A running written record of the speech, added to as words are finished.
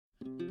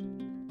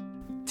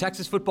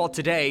Texas Football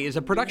Today is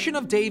a production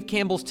of Dave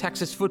Campbell's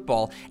Texas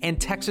Football and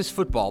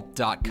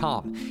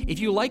TexasFootball.com. If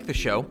you like the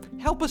show,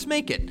 help us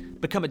make it.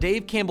 Become a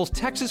Dave Campbell's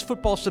Texas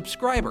Football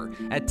subscriber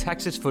at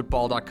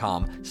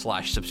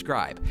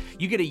TexasFootball.com/subscribe.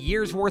 You get a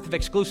year's worth of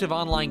exclusive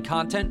online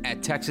content at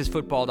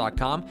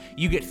TexasFootball.com.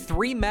 You get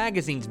 3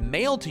 magazines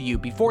mailed to you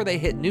before they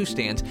hit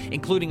newsstands,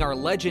 including our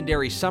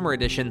legendary summer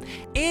edition,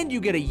 and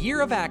you get a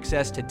year of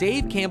access to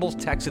Dave Campbell's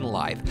Texan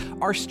Live,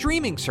 our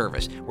streaming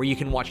service where you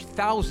can watch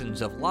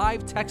thousands of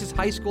live Texas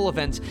high school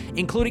events,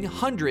 including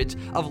hundreds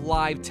of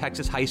live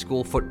Texas high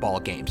school football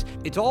games.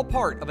 It's all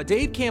part of a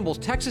Dave Campbell's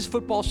Texas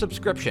Football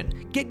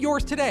subscription. Get yours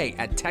today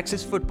at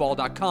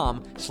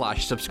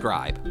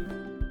TexasFootball.com/subscribe.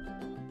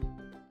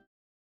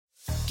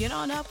 Get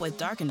on up with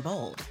Dark and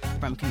Bold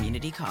from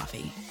Community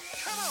Coffee.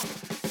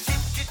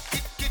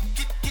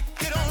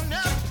 Get on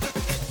up.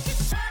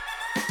 Bust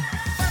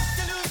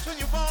the loose when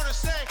you wanna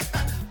say,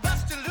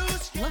 bust the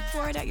loose. Look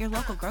for it at your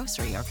local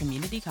grocery or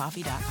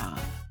communitycoffee.com.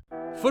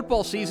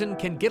 Football season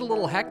can get a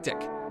little hectic,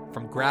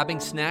 from grabbing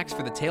snacks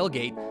for the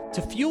tailgate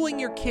to fueling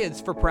your kids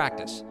for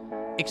practice.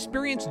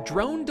 Experience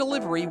drone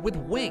delivery with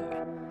Wing.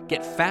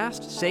 Get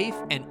fast, safe,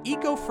 and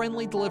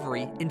eco-friendly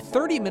delivery in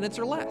 30 minutes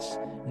or less,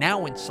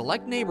 now in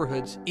select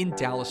neighborhoods in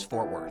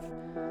Dallas-Fort Worth.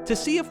 To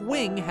see if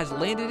Wing has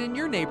landed in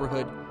your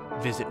neighborhood,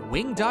 visit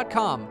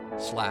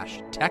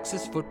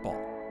wing.com/TexasFootball.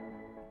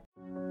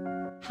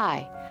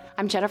 Hi,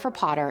 I'm Jennifer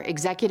Potter,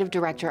 Executive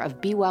Director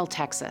of Be Well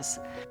Texas.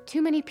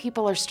 Too many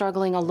people are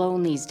struggling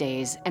alone these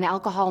days, and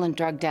alcohol and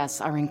drug deaths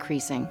are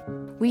increasing.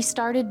 We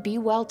started Be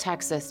Well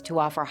Texas to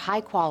offer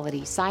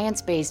high-quality,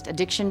 science-based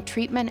addiction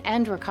treatment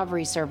and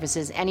recovery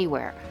services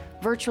anywhere,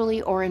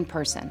 virtually or in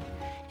person.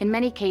 In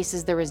many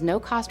cases, there is no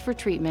cost for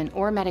treatment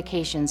or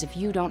medications if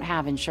you don't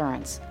have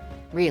insurance.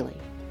 Really.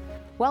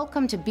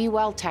 Welcome to Be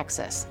Well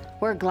Texas.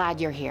 We're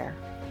glad you're here.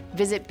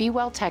 Visit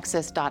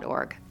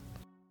BeWellTexas.org.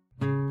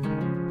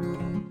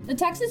 The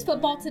Texas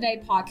Football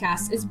Today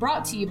podcast is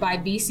brought to you by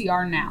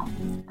VCR Now.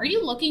 Are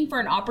you looking for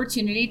an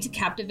opportunity to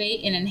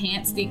captivate and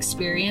enhance the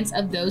experience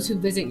of those who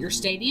visit your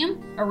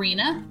stadium,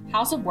 arena,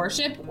 house of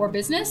worship, or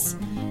business?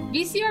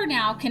 VCR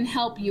Now can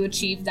help you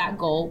achieve that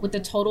goal with the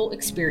total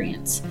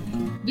experience.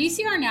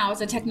 VCR Now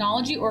is a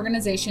technology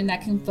organization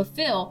that can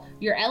fulfill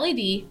your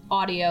LED,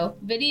 audio,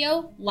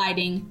 video,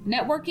 lighting,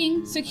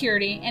 networking,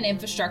 security, and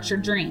infrastructure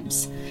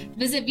dreams.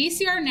 Visit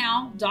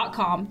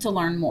VCRNow.com to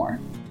learn more.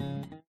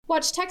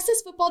 Watch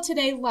Texas Football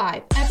Today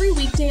live every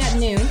weekday at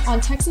noon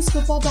on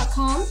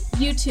TexasFootball.com,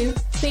 YouTube,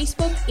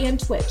 Facebook, and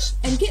Twitch.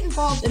 And get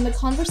involved in the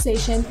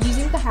conversation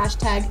using the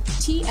hashtag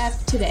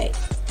TFToday.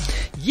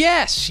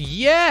 Yes,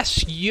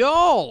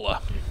 y'all.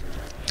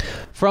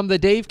 From the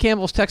Dave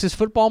Campbell's Texas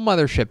Football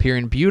Mothership here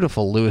in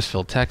beautiful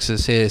Lewisville,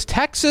 Texas, is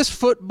Texas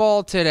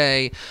Football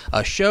Today,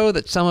 a show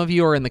that some of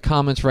you are in the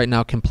comments right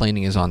now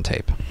complaining is on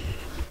tape.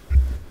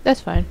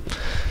 That's fine.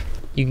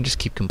 You can just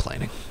keep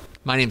complaining.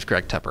 My name's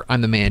Greg Tepper.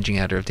 I'm the managing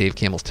editor of Dave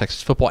Campbell's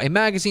Texas Football, a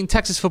magazine,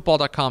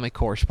 TexasFootball.com, a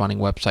corresponding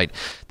website.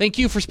 Thank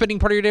you for spending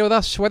part of your day with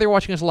us, whether you're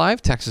watching us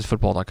live,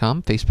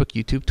 TexasFootball.com, Facebook,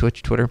 YouTube,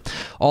 Twitch, Twitter,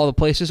 all the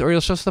places, or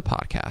you'll just the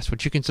podcast,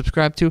 which you can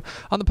subscribe to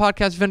on the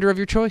podcast vendor of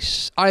your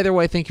choice. Either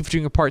way, thank you for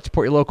doing your part.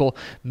 Support your local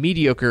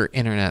mediocre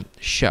internet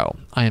show.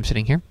 I am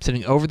sitting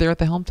over there at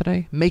the helm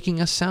today,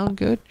 making us sound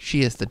good.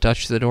 She is the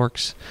Dutch to the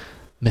Dorks,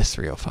 Miss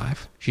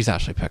 305. She's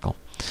Ashley Pickle.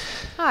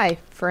 Hi,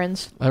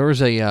 friends.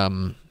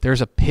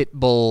 There's a pit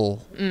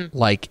bull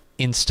like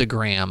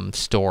Instagram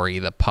story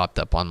that popped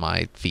up on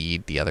my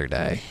feed the other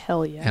day.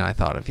 Hell yeah. And I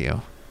thought of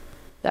you.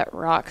 That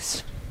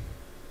rocks.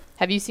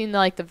 Have you seen the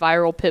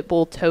viral pit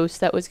bull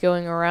toast that was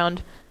going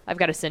around? I've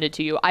got to send it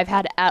to you. I've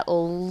had at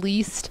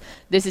least,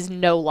 this is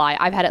no lie,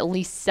 I've had at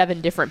least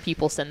 7 different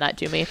people send that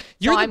to me.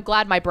 I'm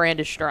glad my brand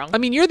is strong. I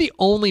mean, you're the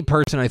only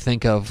person I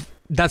think of.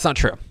 That's not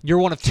true. You're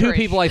one of 2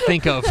 people I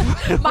think of.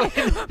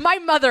 my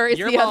mother is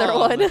the other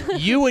one.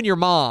 You and your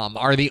mom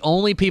are the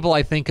only people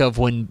I think of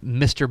when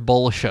Mr.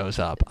 Bull shows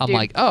up. I'm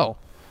like, oh,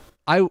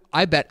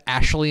 I bet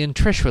Ashley and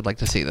Trish would like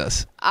to see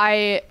this.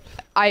 I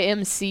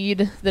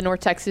emceed the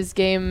North Texas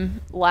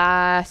game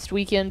last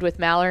weekend with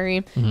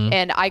Mallory,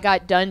 and I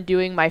got done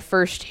doing my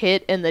first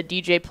hit, and the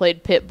DJ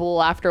played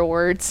Pitbull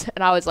afterwards,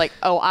 and I was like,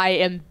 oh, I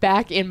am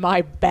back in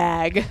my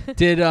bag.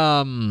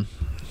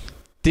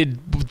 Did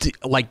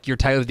your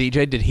Tyler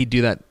DJ, did he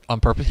do that on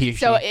purpose?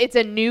 It's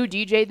a new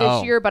DJ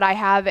this year, but I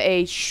have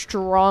a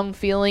strong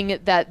feeling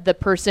that the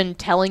person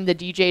telling the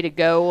DJ to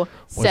go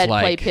said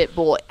play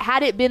Pitbull.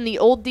 Had it been the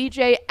old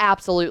DJ,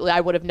 absolutely, I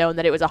would have known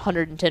that it was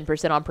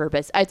 110% on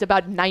purpose. It's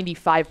about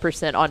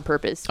 95% on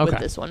purpose with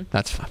this one.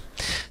 That's fine.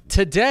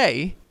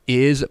 Today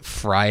is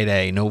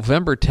Friday,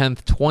 November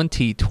 10th,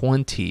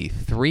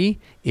 2023.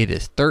 It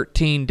is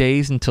 13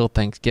 days until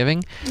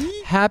Thanksgiving.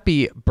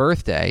 Happy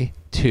birthday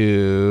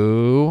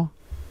to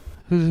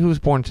who was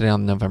born today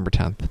on November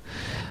 10th?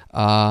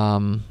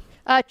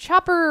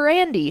 Chopper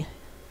Randy.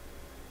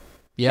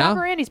 Yeah?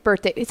 Chopper Randy's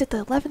birthday. Is it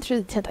the 11th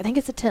or the 10th? I think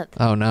it's the 10th.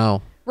 Oh,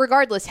 no.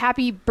 Regardless,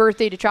 happy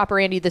birthday to Chopper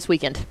Randy this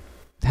weekend.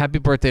 Happy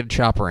birthday to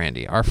Chopper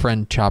Randy, our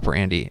friend Chopper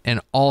Randy. And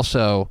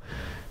also,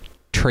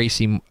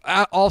 Tracy.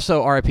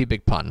 Also, R.I.P.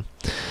 Big Pun.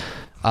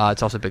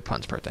 It's also Big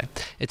Pun's birthday.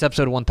 It's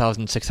episode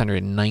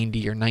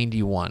 1690 or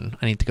 91.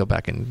 I need to go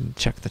back and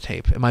check the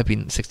tape. It might be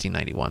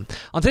 1691.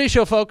 On today's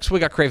show, folks, we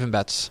got Craven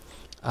Bets.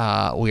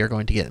 We are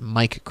going to get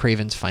Mike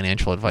Craven's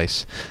financial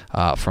advice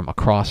from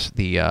across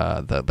the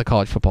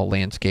college football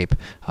landscape.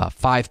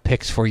 5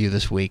 picks for you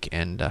this week,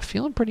 and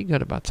feeling pretty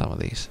good about some of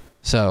these.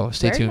 So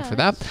stay tuned for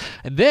that.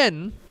 And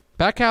then,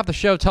 back half the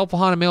show, it's Helpful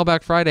Honda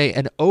Mailbag Friday,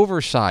 an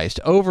oversized,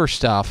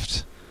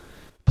 overstuffed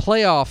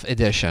playoff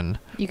edition.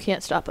 You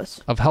can't stop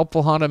us. Of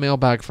Helpful Honda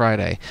Mailbag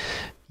Friday.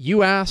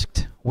 You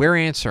asked, we're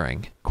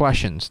answering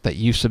questions that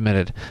you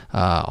submitted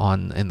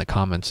in the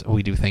comments.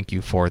 We do thank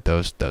you for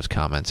those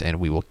comments, and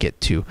we will get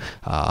to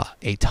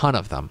a ton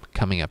of them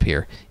coming up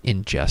here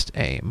in just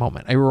a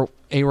moment.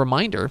 A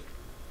reminder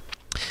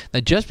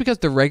that just because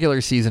the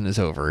regular season is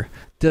over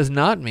does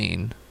not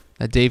mean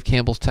that Dave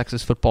Campbell's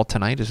Texas Football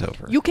Tonight is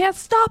over. You can't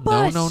stop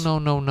us.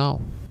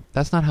 No.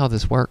 That's not how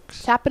this works.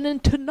 It's happening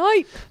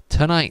tonight.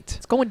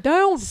 It's going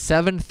down.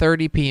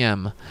 7:30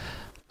 p.m.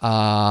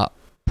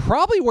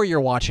 Probably where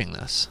you're watching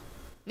this.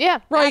 Yeah,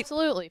 right?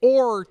 Absolutely.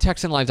 Or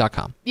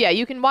TexanLive.com. Yeah,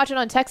 you can watch it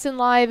on Texan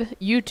Live,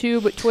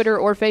 YouTube, Twitter,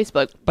 or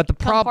Facebook. But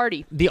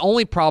the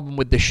only problem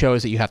with the show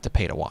is that you have to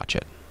pay to watch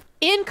it.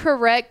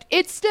 Incorrect.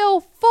 It's still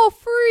for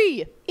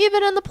free,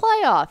 even in the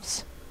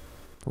playoffs.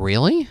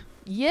 Really?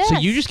 Yes. So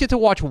you just get to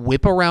watch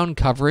whip-around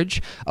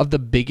coverage of the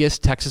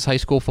biggest Texas high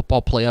school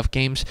football playoff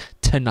games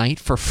tonight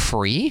for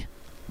free?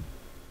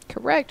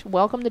 Correct.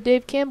 Welcome to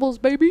Dave Campbell's,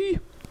 baby.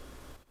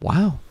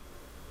 Wow.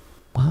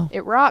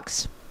 It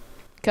rocks.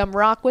 Come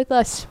rock with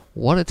us.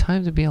 What a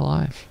time to be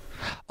alive.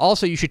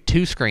 Also, you should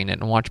two-screen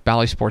it and watch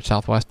Bally Sports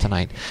Southwest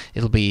tonight.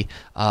 It'll be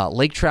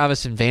Lake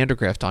Travis and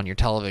Vandergrift on your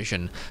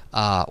television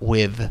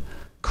with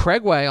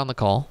Craig Way on the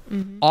call,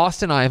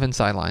 Austin Ivan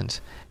sidelines,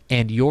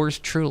 and yours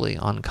truly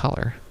on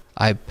color.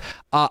 I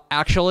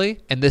actually,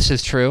 and this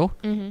is true.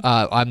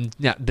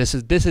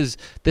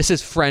 This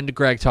is friend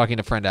Greg talking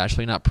to friend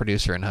Ashley, not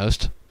producer and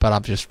host. But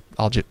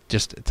I'll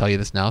just tell you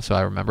this now so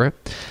I remember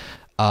it.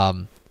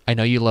 I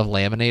know you love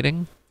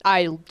laminating.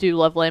 I do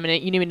love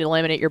laminate. You need me to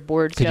laminate your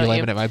boards. Could you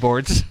laminate my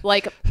boards?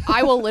 Like,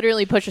 I will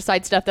literally push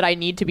aside stuff that I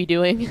need to be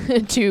doing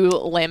to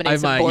laminate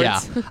some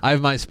boards. Yeah, I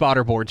have my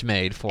spotter boards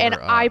made for. And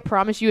I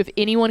promise you, if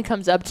anyone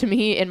comes up to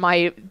me in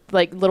my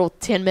little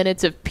 10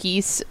 minutes of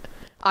peace,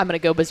 I'm going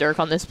to go berserk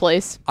on this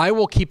place. I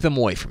will keep them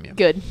away from you.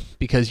 Good.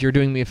 Because you're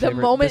doing me a favor.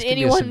 The moment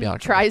anyone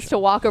tries to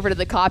walk over to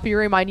the copy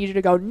room, I need you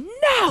to go,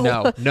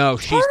 No,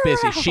 she's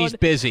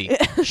busy.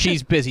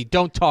 She's busy.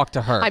 Don't talk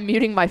to her. I'm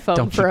muting my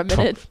phone for a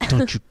minute.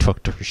 Don't you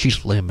talk to her. She's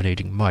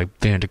laminating my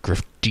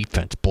Vandergrift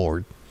defense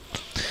board.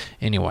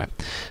 Anyway,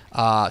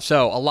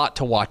 so a lot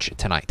to watch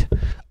tonight.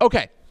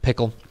 Okay,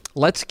 Pickle,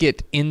 let's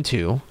get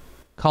into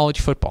college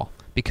football,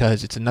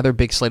 because it's another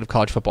big slate of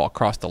college football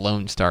across the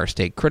Lone Star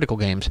State, critical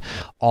games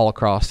all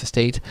across the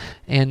state,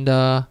 and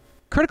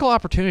critical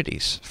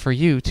opportunities for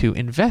you to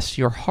invest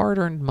your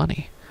hard-earned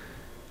money.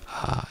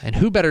 And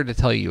who better to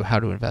tell you how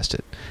to invest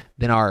it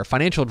than our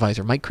financial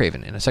advisor, Mike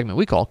Craven, in a segment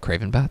we call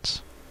Craven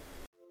Bets.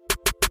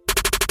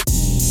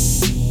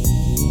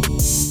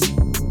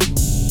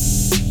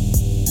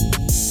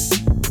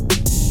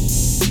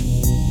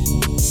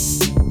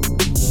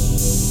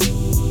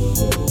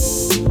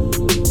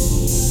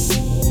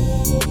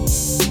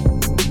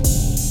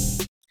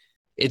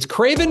 It's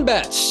Craven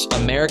Bets,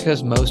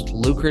 America's most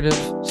lucrative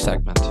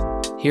segment.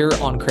 Here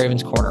on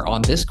Craven's Corner,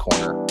 on this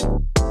corner,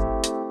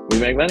 we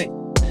make money.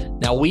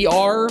 Now, we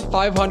are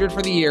 500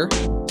 for the year,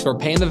 so we're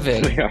paying the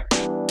VIG. We are.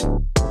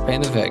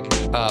 Paying the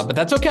VIG. But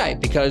that's okay,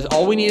 because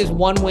all we need is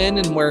one win,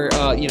 and we're,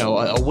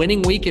 a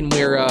winning week, and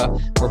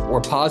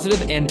we're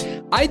positive.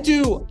 And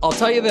I'll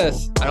tell you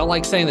this, I don't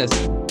like saying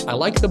this, I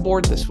like the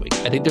board this week.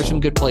 I think there's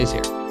some good plays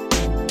here.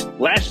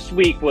 Last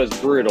week was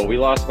brutal. We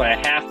lost by a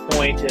half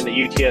point in the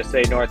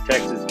UTSA North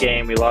Texas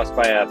game. We lost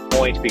by a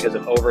point because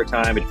of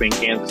overtime between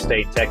Kansas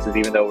State and Texas,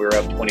 even though we were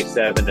up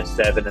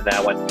 27-7 in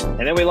that one.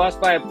 And then we lost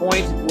by a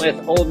point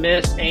with Ole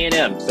Miss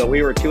A&M. So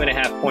we were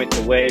 2.5 points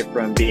away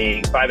from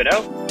being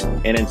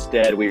 5-0, and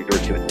instead we were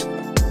 2-2.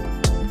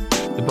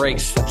 The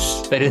breaks,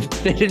 they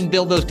didn't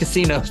build those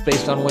casinos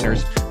based on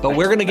winners, but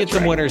we're going to get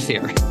some winners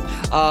here.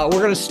 We're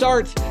going to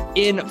start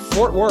in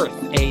Fort Worth,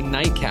 a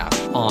nightcap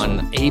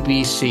on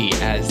ABC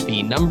as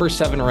the number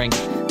 7 ranked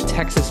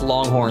Texas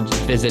Longhorns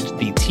visit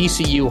the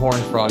TCU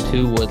Horned Frogs,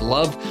 who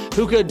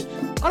could,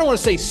 I don't want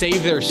to say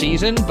save their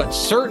season, but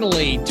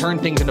certainly turn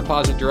things in a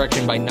positive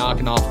direction by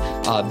knocking off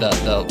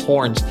the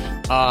Horns.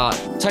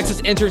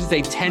 Texas enters as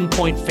a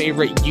 10-point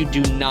favorite. You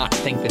do not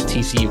think that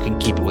TCU can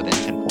keep it within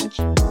 10 points.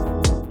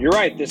 You're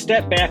right. The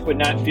step back would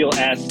not feel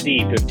as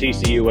steep if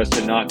TCU was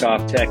to knock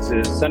off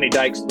Texas. Sonny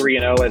Dykes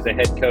 3-0 as a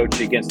head coach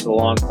against the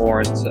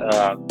Longhorns.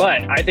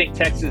 But I think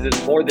Texas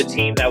is more the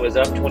team that was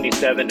up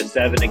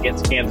 27-7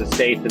 against Kansas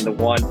State than the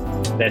one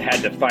that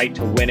had to fight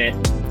to win it.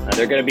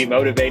 They're going to be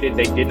motivated.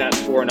 They did not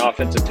score an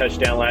offensive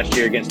touchdown last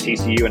year against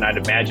TCU, and I'd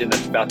imagine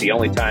that's about the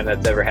only time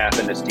that's ever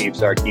happened to Steve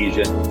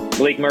Sarkisian.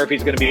 Malik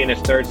Murphy's going to be in his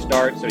 3rd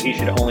start, so he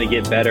should only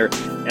get better.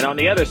 And on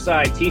the other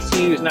side,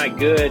 TCU is not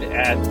good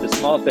at the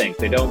small things.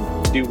 They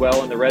don't do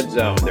well in the red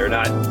zone. They're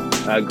not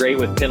great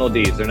with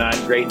penalties. They're not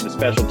great in the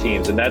special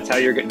teams. And that's how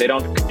they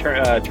don't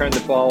turn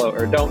the ball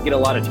or don't get a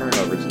lot of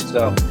turnovers. And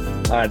so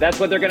that's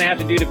what they're going to have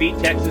to do to beat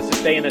Texas to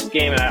stay in this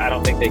game. And I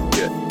don't think they can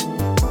do it.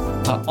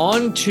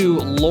 On to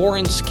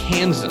Lawrence,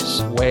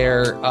 Kansas,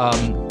 where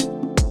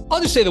I'll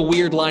just say the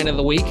weird line of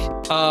the week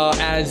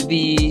as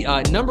the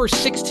number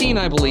 16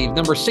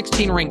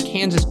 ranked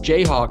Kansas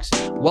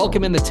Jayhawks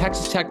welcome in the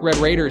Texas Tech Red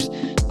Raiders.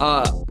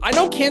 I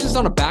know Kansas is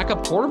on a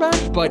backup quarterback,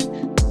 but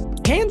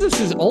Kansas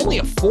is only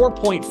a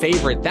 4-point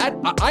favorite. That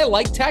I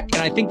like Tech,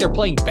 and I think they're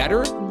playing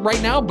better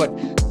right now, but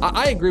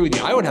I agree with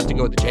you. I would have to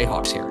go with the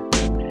Jayhawks here.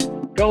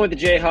 Going with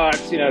the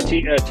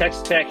Jayhawks,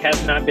 Texas Tech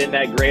has not been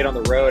that great on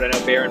the road. I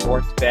know Baron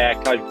Morton's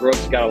back. Taj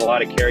Brooks got a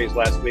lot of carries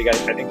last week. I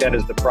think that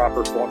is the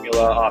proper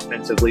formula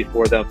offensively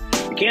for them.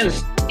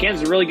 Kansas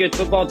is a really good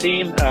football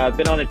team.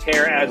 Been on a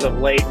tear as of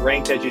late,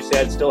 ranked, as you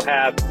said, still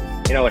have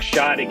a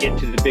shot at getting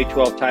to the Big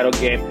 12 title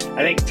game.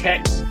 I think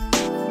Tech's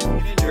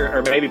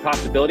or maybe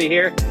possibility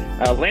here.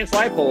 Lance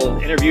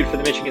Leipold interviewed for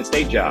the Michigan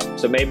State job,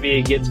 so maybe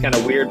it gets kind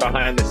of weird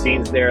behind the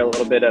scenes there, a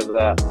little bit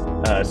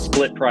of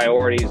split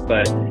priorities,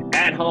 but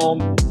at home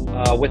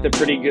with a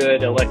pretty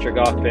good electric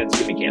offense,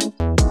 give me Kansas.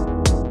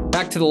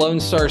 Back to the Lone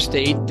Star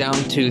State, down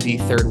to the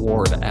Third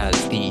Ward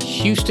as the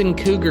Houston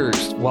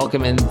Cougars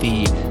welcome in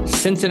the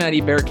Cincinnati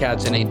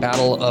Bearcats in a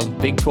battle of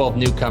Big 12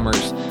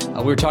 newcomers.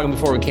 We were talking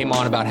before we came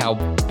on about how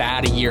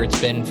bad a year it's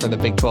been for the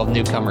Big 12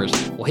 newcomers.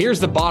 Well, here's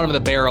the bottom of the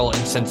barrel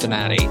in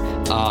Cincinnati,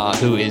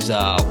 who is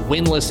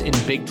winless in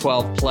Big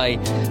 12 play.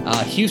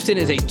 Houston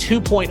is a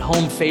 2-point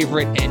home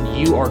favorite, and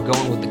you are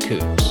going with the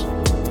Cougs.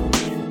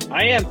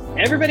 I am.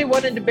 Everybody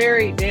wanted to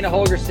bury Dana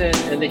Holgorsen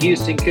and the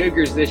Houston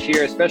Cougars this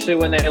year, especially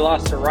when they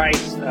lost to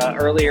Rice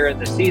earlier in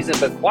the season.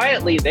 But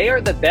quietly, they are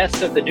the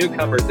best of the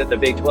newcomers in the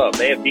Big 12.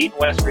 They have beaten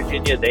West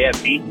Virginia. They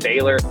have beaten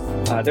Baylor.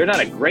 They're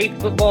not a great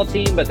football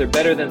team, but they're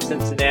better than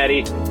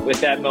Cincinnati with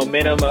that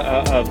momentum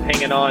of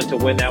hanging on to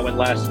win that one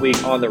last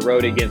week on the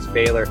road against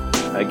Baylor.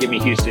 Give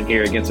me Houston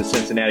here against a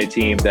Cincinnati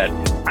team that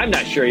I'm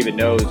not sure even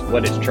knows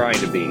what it's trying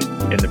to be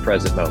in the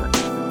present moment.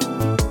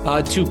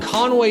 To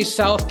Conway,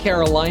 South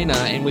Carolina,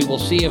 and we will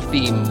see if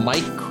the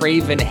Mike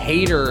Craven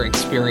hater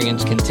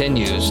experience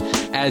continues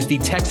as the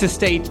Texas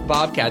State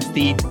Bobcats,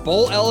 the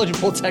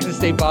bowl-eligible Texas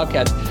State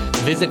Bobcats,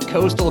 visit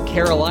Coastal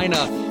Carolina.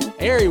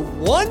 A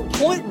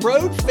 1-point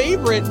road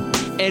favorite,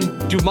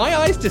 and do my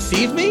eyes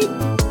deceive me?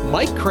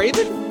 Mike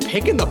Craven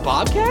picking the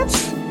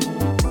Bobcats?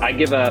 I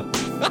give up.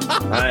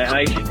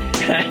 I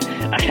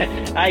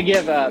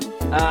give up.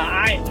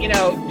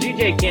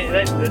 GJ can't.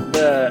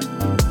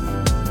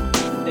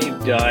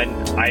 They've done,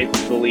 I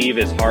believe,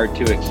 is hard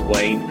to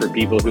explain for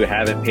people who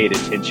haven't paid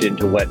attention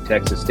to what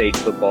Texas State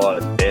football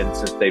has been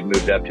since they've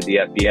moved up to the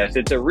FBS.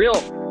 It's a real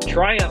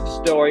triumph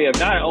story of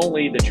not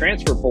only the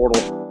transfer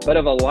portal, but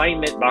of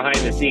alignment behind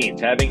the scenes,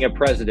 having a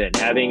president,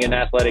 having an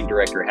athletic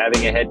director,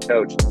 having a head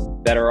coach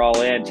that are all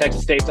in.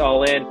 Texas State's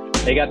all in.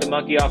 They got the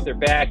monkey off their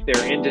back.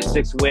 They're into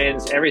 6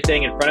 wins.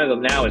 Everything in front of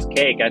them now is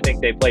cake. I think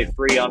they play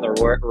free on the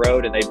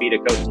road, and they beat a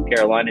Coastal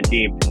Carolina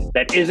team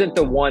that isn't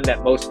the one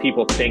that most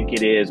people think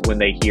it is when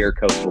they hear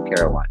Coastal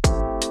Carolina.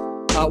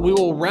 We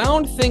will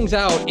round things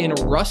out in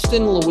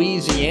Ruston,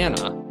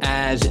 Louisiana,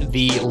 as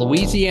the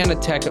Louisiana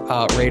Tech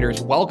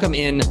Raiders welcome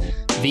in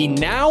the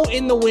now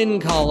in the win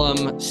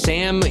column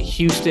Sam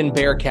Houston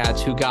Bearcats,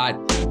 who got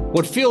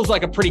what feels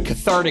like a pretty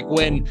cathartic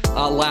win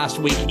last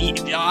week.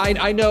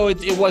 I know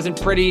it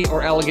wasn't pretty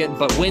or elegant,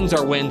 but wins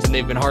are wins, and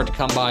they've been hard to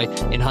come by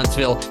in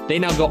Huntsville. They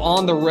now go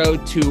on the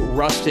road to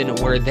Ruston,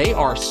 where they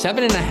are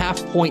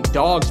 7.5-point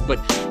dogs, but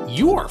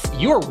you are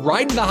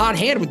riding the hot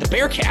hand with the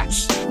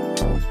Bearcats.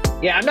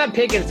 Yeah, I'm not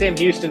picking Sam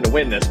Houston to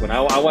win this one.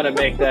 I want to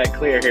make that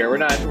clear here.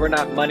 We're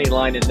not money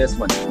lining this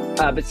one.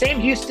 But Sam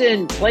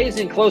Houston plays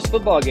in close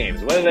football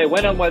games. Whether they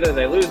win them, whether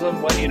they lose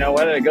them,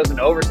 whether it goes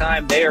into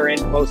overtime, they are in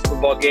close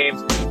football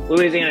games.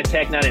 Louisiana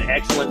Tech, not an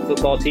excellent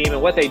football team,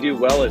 and what they do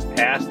well is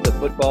pass the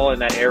football in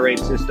that air raid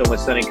system with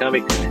Sonny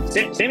Cumbie.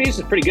 Sam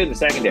Houston's pretty good in the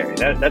secondary.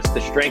 That's the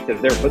strength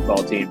of their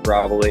football team,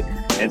 probably.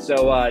 And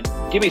so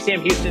give me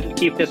Sam Houston to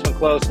keep this one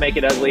close, make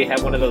it ugly,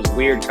 have one of those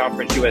weird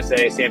Conference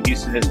USA. Sam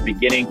Houston is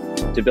beginning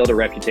to build a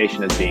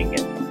reputation as being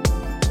it.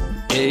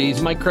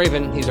 He's Mike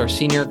Craven. He's our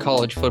senior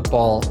college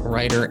football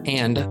writer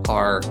and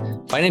our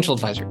financial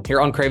advisor here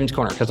on Craven's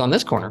Corner, because on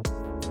this corner,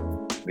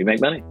 we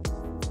make money.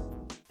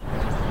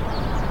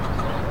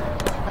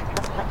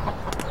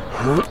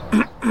 I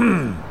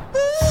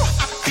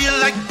feel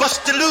like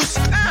busting loose,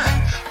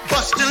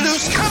 busting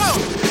loose. Come on,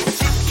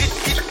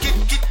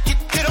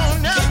 get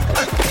on up.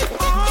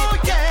 Oh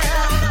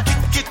yeah,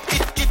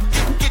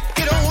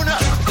 get on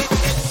up.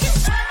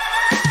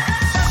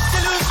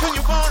 Busting loose when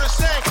you wanna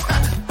sing.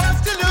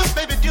 Busting loose,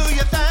 baby, do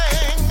your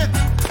thing.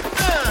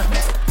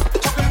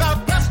 Talking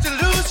about busting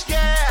loose,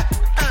 yeah.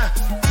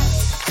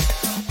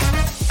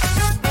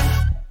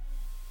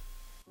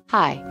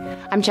 Hi,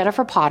 I'm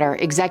Jennifer Potter,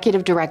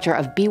 Executive Director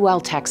of Be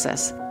Well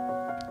Texas.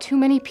 Too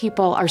many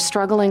people are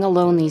struggling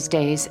alone these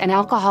days, and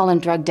alcohol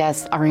and drug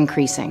deaths are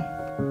increasing.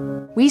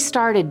 We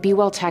started Be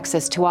Well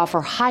Texas to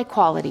offer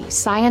high-quality,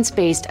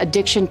 science-based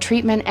addiction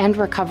treatment and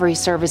recovery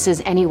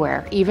services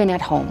anywhere, even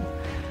at home.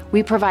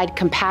 We provide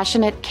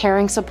compassionate,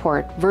 caring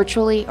support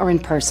virtually or in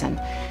person.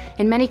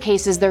 In many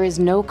cases, there is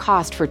no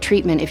cost for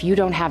treatment if you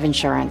don't have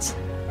insurance.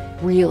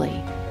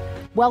 Really.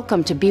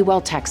 Welcome to Be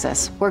Well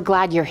Texas. We're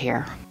glad you're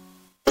here.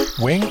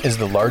 Wing is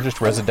the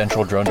largest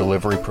residential drone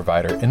delivery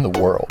provider in the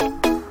world,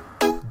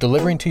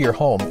 delivering to your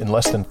home in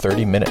less than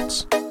 30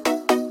 minutes.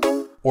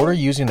 Order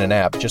using an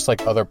app just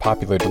like other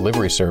popular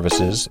delivery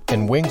services,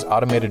 and Wing's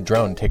automated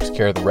drone takes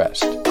care of the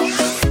rest.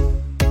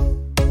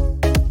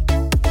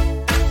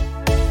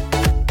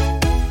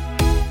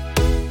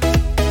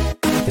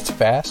 It's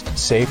fast,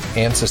 safe,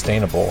 and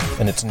sustainable,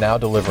 and it's now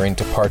delivering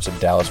to parts of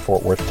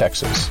Dallas-Fort Worth,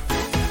 Texas.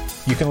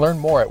 You can learn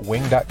more at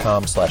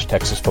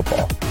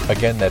wing.com/TexasFootball.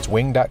 Again, that's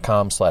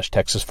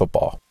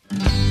wing.com/TexasFootball.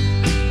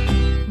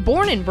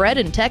 Born and bred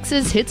in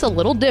Texas hits a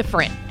little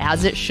different,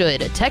 as it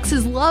should.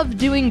 Texas loves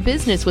doing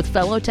business with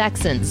fellow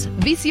Texans.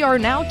 VCR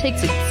Now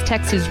takes its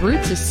Texas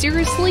roots as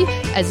seriously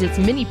as its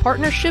many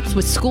partnerships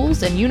with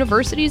schools and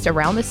universities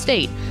around the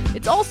state.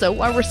 It's also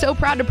why we're so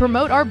proud to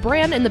promote our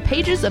brand in the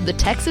pages of the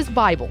Texas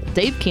Bible,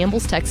 Dave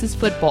Campbell's Texas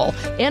Football,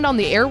 and on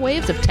the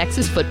airwaves of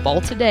Texas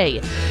Football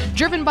Today.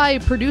 Driven by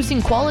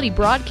producing quality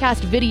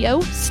broadcast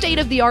video,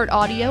 state-of-the-art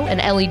audio, and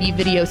LED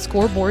video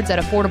scoreboards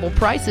at affordable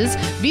prices,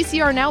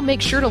 VCR Now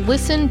makes sure to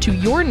listen to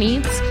your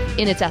needs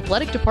in its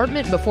athletic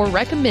department before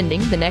recommending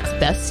the next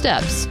best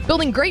steps.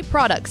 Building great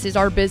products is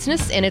our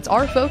business, and it's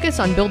our focus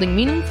on building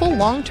meaningful,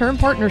 long-term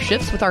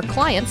partnerships with our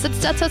clients that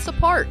sets us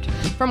apart.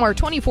 From our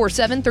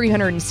 24/7,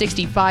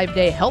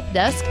 365-day help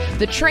desk,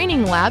 the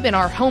training lab in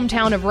our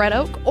hometown of Red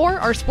Oak, or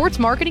our sports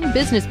marketing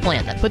business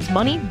plan that puts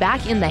money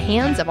back in the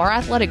hands of our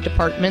athletic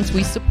departments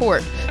we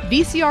support,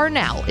 VCR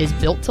Now is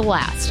built to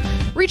last.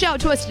 Reach out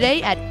to us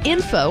today at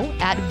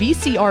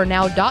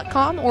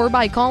info@vcrnow.com or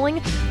by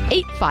calling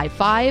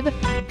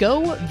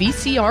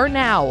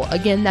 855-GO-VCR-NOW.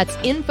 Again, that's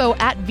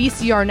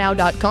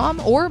info@vcrnow.com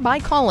or by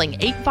calling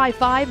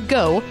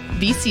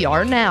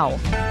 855-GO-VCR-NOW.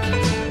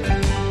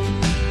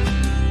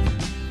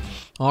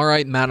 All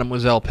right,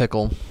 Mademoiselle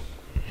Pickle.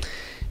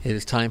 It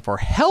is time for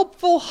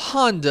Helpful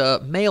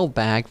Honda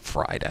Mailbag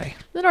Friday.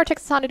 Then our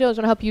Texas Honda dealers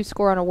want to help you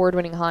score on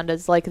award-winning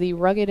Hondas like the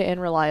rugged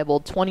and reliable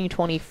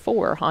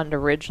 2024 Honda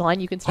Ridgeline.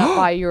 You can stop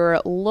by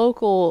your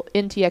local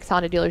NTX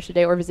Honda dealers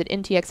today or visit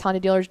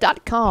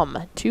ntxhondadealers.com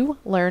to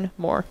learn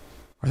more.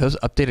 Are those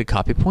updated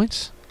copy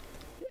points?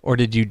 Or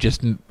did you go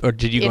into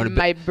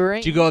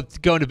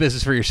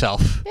business for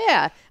yourself?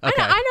 Yeah.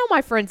 Okay. I know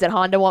my friends at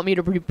Honda want me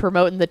to be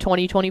promoting the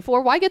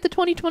 2024. Why get the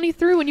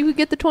 2023 when you could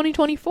get the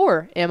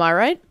 2024? Am I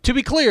right? To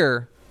be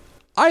clear,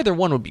 either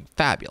one would be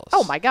fabulous.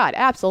 Oh my God,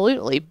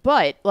 absolutely.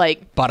 But I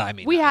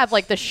mean, we have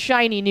like the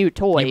shiny new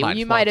toy.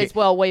 You might as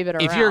well wave it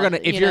around. If you're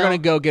gonna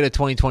go get a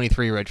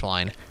 2023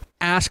 Ridgeline,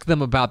 ask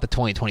them about the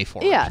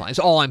 2024 Ridgeline. That's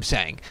all I'm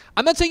saying.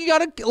 I'm not saying you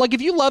gotta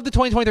if you love the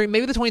 2023,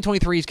 maybe the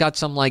 2023's got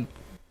some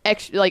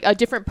extra, like a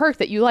different perk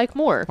that you like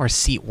more. Or a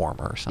seat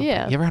warmer or something.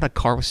 Yeah. You ever had a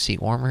car with seat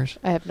warmers?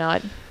 I have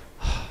not.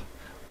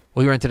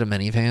 We rented a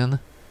minivan.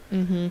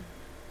 Mm-hmm. It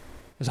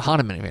was a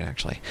Honda minivan,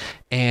 actually.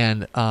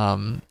 And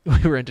we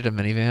rented a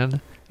minivan,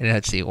 and it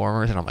had seat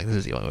warmers, and I'm like, this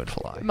is the only way to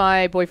fly.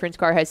 My boyfriend's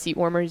car has seat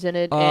warmers in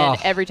it, and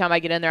every time I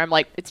get in there, I'm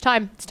like, it's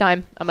time.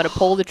 I'm going to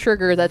pull the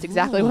trigger. That's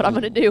exactly what I'm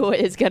going to do.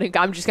 I'm just going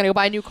to go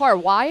buy a new car.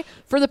 Why?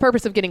 For the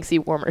purpose of getting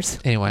seat warmers.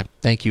 Anyway,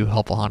 thank you,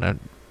 Helpful Honda.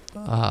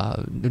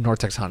 North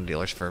Texas Honda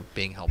dealers for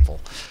being helpful.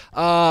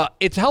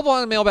 It's Helpful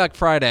on Mailbag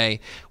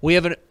Friday. We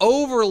have an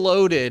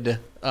overloaded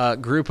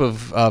group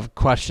of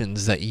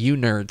questions that you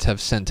nerds have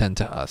sent in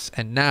to us.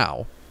 And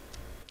now,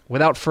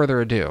 without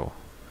further ado,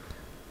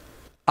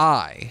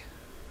 I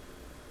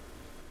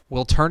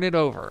will turn it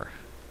over.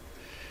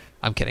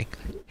 I'm kidding.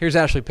 Here's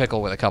Ashley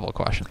Pickle with a couple of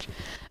questions.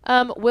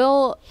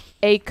 Will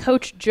a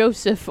Coach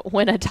Joseph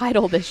win a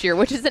title this year?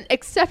 Which is an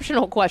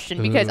exceptional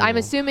question because I'm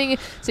assuming,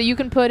 so you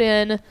can put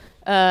in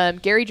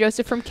Gary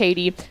Joseph from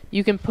Katy.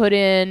 You can put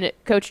in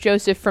Coach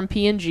Joseph from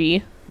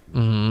PNG.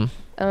 Mm-hmm.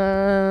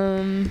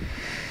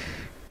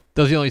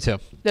 Those are the only two.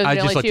 I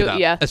just looked it up.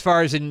 Yeah. As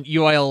far as in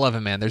UIL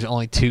 11, man, there's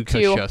only two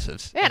Coach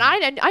Josephs. Man,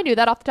 I knew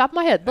that off the top of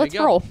my head. Let's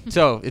roll.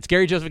 So it's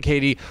Gary Joseph at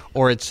Katy,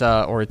 or it's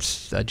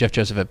Jeff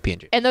Joseph at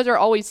PNG. And those are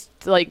always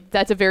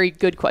that's a very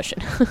good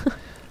question.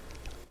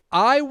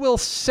 I will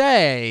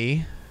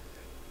say,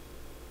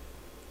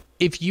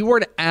 if you were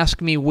to ask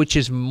me which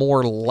is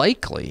more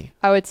likely,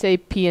 I would say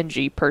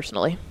PNG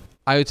personally.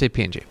 I would say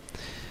PNG.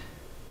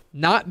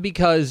 Not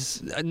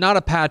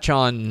a patch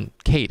on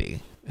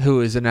Katy, who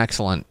is an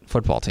excellent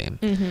football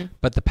team,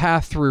 but the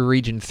path through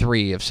Region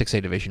 3 of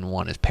 6A Division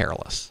 1 is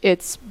perilous.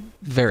 It's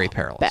very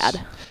perilous.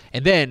 Bad.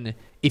 And then,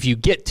 if you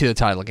get to the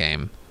title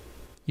game,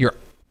 you're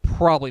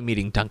probably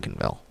meeting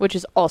Duncanville. Which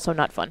is also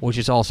not fun. Which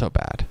is also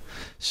bad.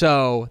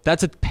 So,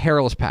 that's a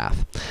perilous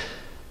path.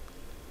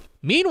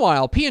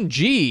 Meanwhile,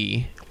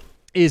 PNG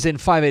is in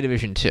 5A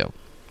Division 2.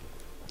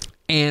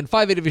 And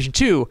 5A Division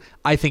 2,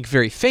 I think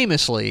very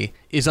famously,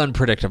 is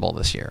unpredictable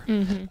this year.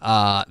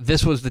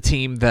 This was the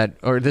team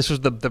this was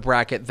the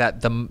bracket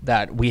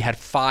that we had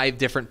 5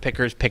 different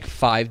pickers pick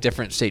 5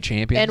 different state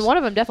champions. And one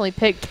of them definitely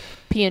picked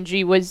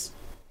PNG.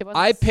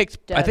 I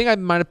think I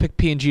might have picked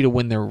PNG to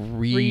win their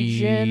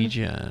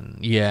region.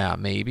 Yeah,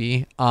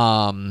 maybe.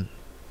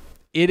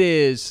 It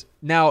is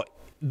now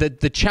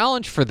the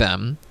challenge for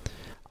them.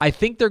 I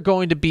think they're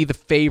going to be the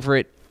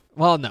favorite.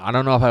 Well, no, I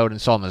don't know if I would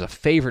install them as a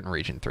favorite in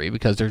Region 3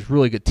 because there's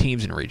really good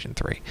teams in Region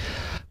 3.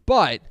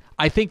 But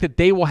I think that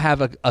they will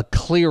have a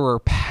clearer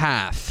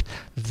path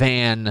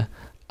than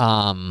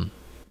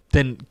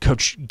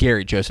Coach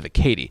Gary Joseph at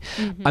Katy.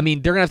 I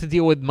mean, they're going to have to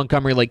deal with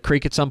Montgomery Lake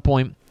Creek at some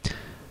point.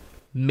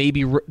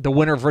 Maybe the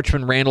winner of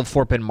Richmond, Randall,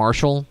 Fort Bend,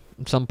 Marshall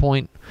at some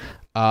point.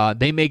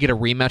 They may get a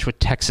rematch with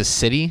Texas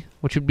City,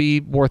 which would be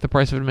worth the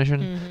price of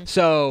admission.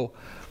 So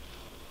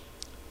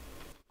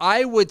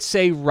I would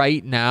say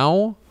right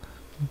now,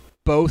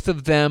 both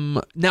of them.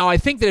 Now, I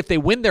think that if they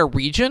win their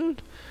region,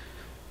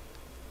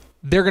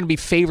 they're going to be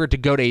favored to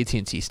go to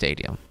AT&T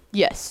Stadium.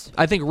 Yes.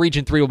 I think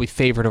Region 3 will be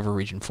favored over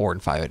Region 4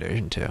 and 5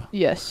 Division 2.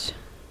 Yes.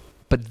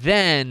 But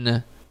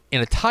then,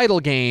 in a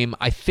title game,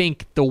 I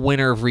think the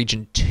winner of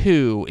Region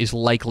 2 is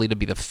likely to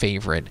be the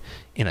favorite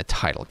in a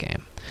title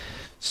game.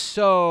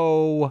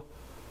 So,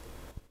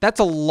 that's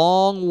a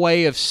long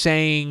way of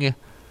saying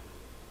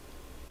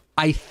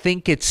I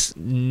think it's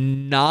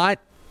not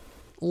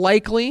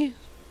likely.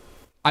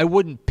 I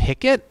wouldn't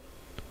pick it,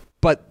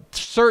 but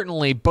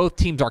certainly both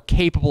teams are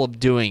capable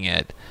of doing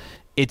it.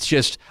 It's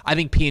just, I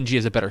think PNG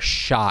has a better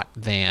shot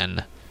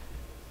than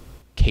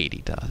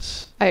Katy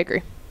does. I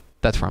agree.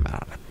 That's where I'm at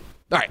on it.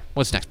 All right,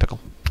 what's next, Pickle?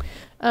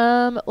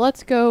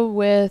 Let's go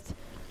with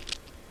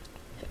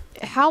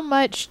how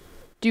much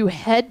do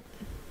head...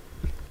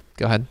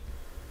 Go ahead.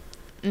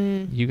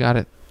 You got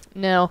it.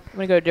 No, I'm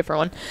going to go to a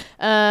different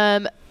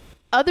one.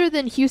 Other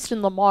than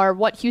Houston Lamar,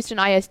 what Houston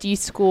ISD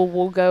school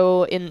will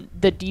go in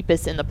the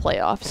deepest in the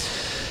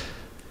playoffs?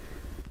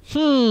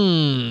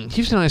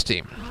 Houston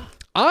ISD.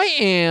 I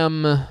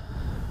am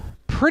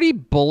pretty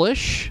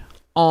bullish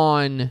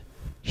on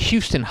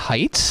Houston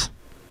Heights.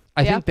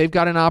 I think they've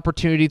got an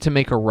opportunity to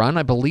make a run.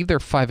 I believe they're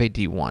 5A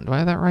D1. Do I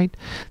have that right?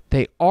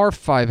 They are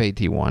 5A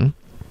D1.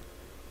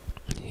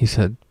 He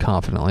said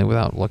confidently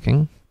without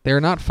looking. They're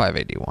not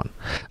 5A D1.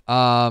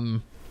 Are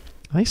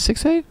they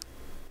 6A?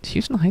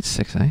 Houston Heights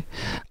 6A.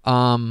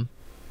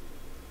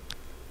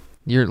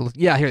 Here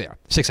they are.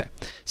 6A.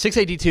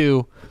 6A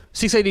D2.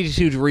 6A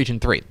D2 to Region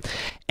 3.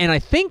 And I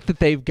think that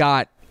they've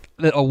got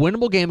a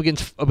winnable game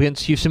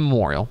against Houston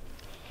Memorial.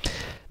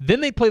 Then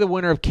they play the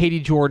winner of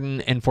Katy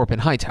Jordan and Fort Bend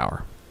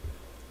Hightower.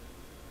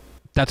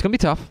 That's going to be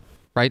tough,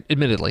 right?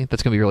 Admittedly,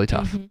 that's going to be really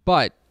tough.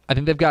 But I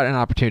think they've got an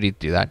opportunity to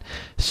do that.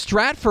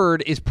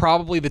 Stratford is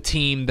probably the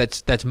team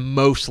that's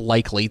most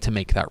likely to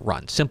make that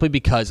run, simply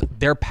because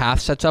their path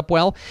sets up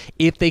well.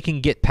 If they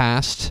can get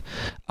past,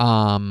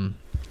 Westbury,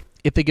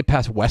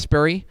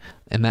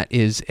 and that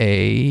is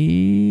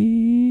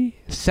a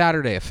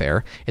Saturday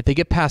affair. If they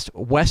get past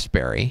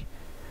Westbury,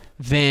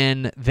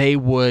 then they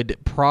would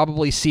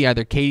probably see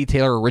either Katy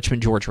Taylor or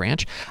Richmond George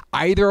Ranch,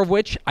 either of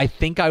which I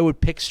think I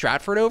would pick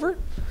Stratford over.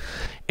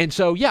 And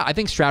so, yeah, I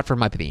think Stratford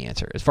might be the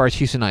answer as far as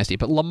Houston ISD.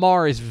 But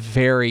Lamar is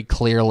very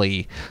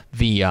clearly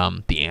the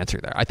answer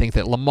there. I think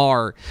that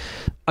Lamar,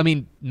 I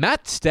mean,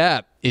 Matt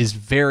Stepp is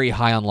very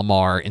high on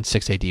Lamar in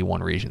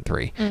 6AD1 Region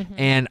 3.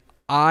 And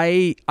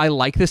I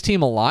like this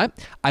team a lot.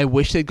 I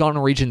wish they'd gone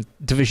to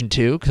Division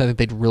 2 because I think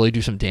they'd really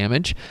do some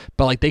damage.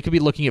 But like they could be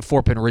looking at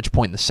Fort Bend Ridge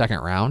Point in the second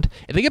round.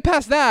 If they get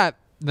past that,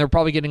 they're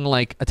probably getting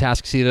like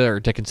Atascocita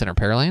or Dickinson or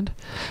Pearland.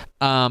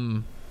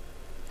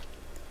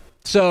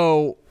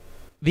 So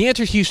the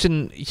answer is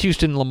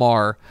Houston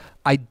Lamar.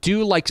 I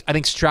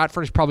think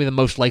Stratford is probably the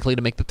most likely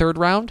to make the third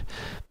round,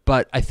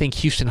 but I think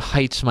Houston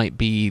Heights might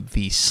be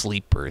the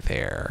sleeper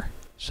there.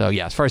 So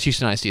yeah, as far as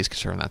Houston ISD is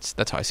concerned,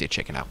 that's how I see it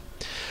shaking out.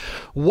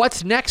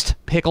 What's next,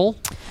 Pickle?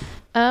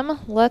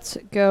 Let's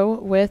go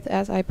with,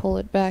 as I pull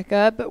it back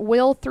up,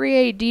 will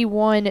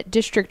 3AD1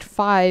 District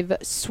 5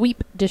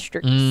 sweep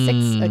District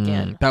 6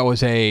 again? That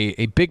was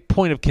a big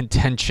point of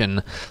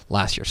contention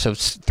last year. So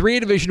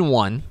 3A Division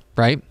 1,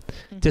 right?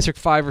 District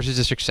 5 versus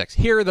District 6.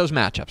 Here are those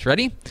matchups.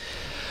 Ready?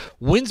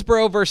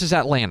 Winsboro versus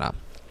Atlanta.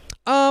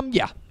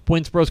 Yeah,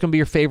 Winsboro's going to be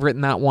your favorite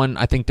in that one.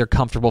 I think they're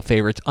comfortable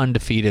favorites,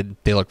 undefeated.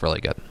 They look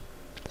really good.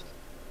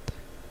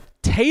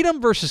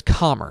 Tatum versus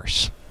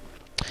Commerce.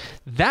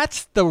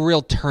 That's the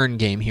real turn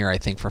game here, I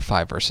think, for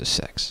 5 versus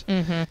 6.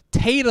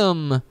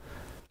 Tatum,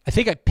 I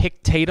think I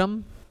picked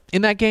Tatum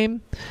in that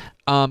game.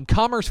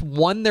 Commerce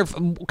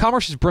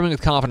is brimming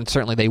with confidence.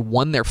 Certainly, they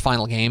won their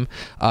final game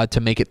to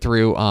make it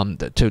through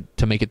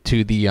to make it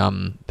to the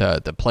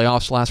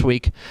playoffs last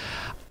week.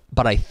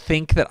 But I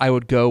think that I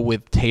would go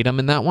with Tatum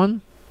in that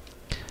one.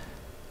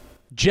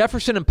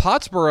 Jefferson and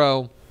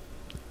Pottsboro,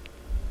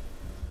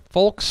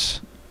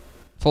 folks.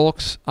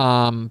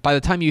 By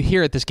the time you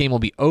hear it, this game will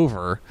be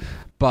over.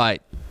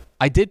 But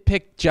I did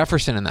pick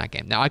Jefferson in that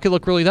game. Now, I could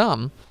look really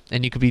dumb,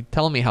 and you could be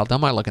telling me how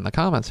dumb I look in the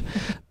comments.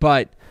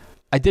 But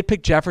I did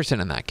pick Jefferson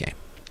in that game.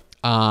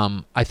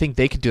 I think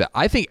they could do that.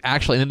 I think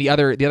actually, and then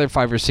the other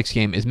 5 or 6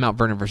 game is Mount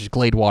Vernon versus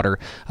Gladewater,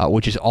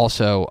 which is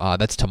also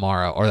that's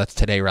tomorrow, or that's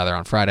today rather,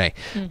 on Friday.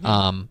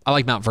 I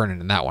like Mount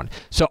Vernon in that one.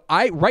 So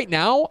right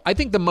now I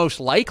think the most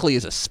likely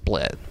is a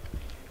split.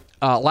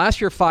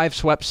 Last year 5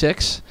 swept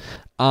 6,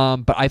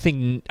 but I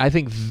think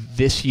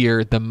this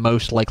year the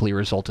most likely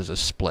result is a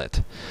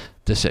split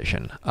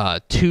decision.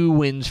 2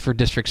 wins for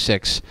District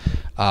 6.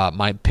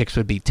 My picks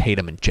would be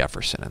Tatum and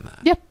Jefferson in that.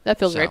 Yeah, that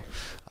feels great.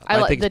 I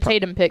like the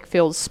Tatum pick.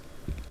 Feels.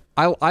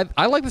 I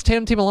like this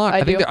Tatum team a lot.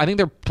 I think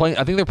they're playing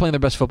their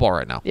best football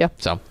right now. Yeah.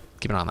 So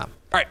keep an eye on that.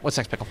 All right, what's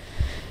next, Pickle?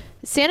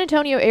 San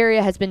Antonio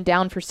area has been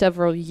down for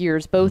several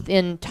years, both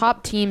in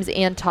top teams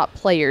and top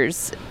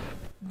players.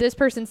 This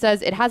person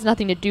says it has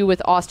nothing to do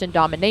with Austin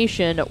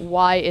domination.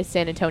 Why is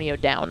San Antonio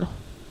down?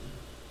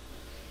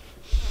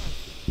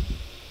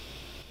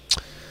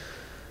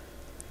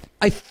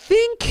 I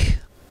think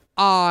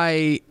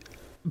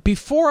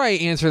before I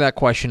answer that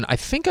question, I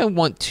think I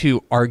want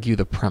to argue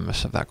the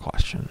premise of that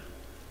question.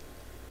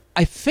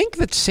 I think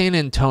that San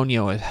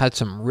Antonio has had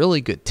some really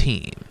good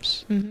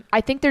teams. I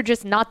think they're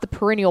just not the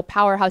perennial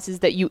powerhouses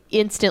that you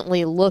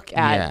instantly look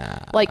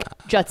at, like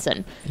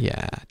Judson.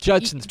 Yeah,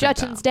 Judson's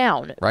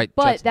down. Right,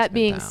 but Judson's that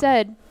being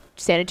said,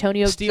 San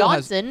Antonio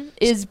Johnson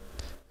is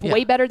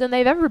way better than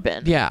they've ever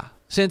been. Yeah.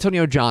 San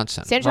Antonio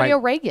Johnson. San Antonio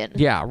Reagan.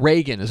 Yeah,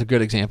 Reagan is a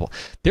good example.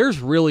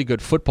 There's really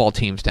good football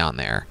teams down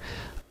there.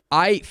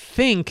 I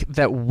think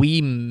that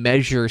we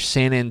measure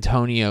San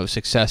Antonio's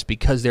success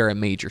because they're a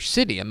major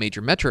city, a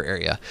major metro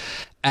area,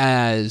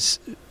 as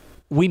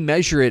we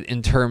measure it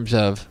in terms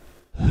of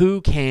who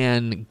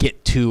can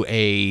get to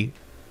a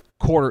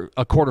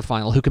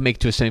quarterfinal, who can make it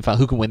to a semifinal,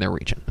 who can win their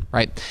region,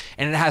 right?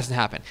 And it hasn't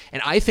happened.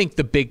 And I think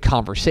the big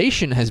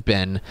conversation has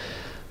been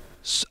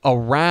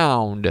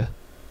around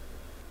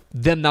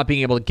them not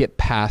being able to get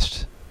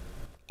past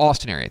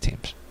Austin area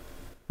teams,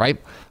 right?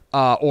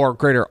 Or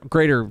greater,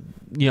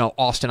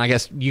 Austin. I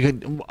guess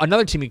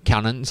another team you can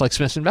count on is like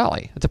Smithson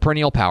Valley. It's a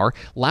perennial power.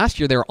 Last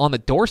year they were on the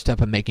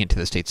doorstep of making it to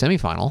the state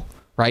semifinal,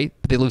 right?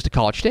 But they lose to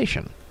College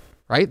Station,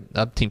 right?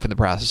 A team from the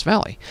Brazos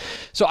Valley.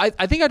 So I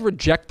think I'd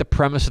reject the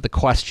premise of the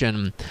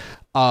question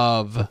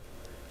of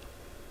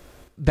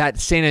that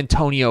San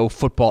Antonio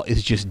football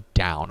is just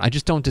down. I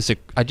just don't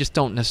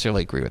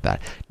necessarily agree with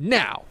that.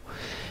 Now,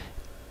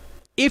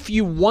 if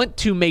you want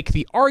to make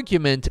the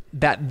argument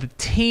that the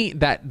team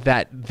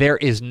that there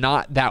is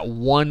not that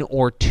 1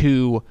 or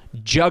 2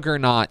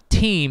 juggernaut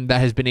team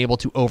that has been able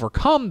to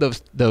overcome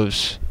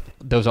those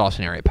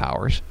Austin area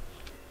powers,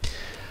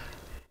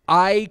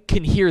 I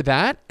can hear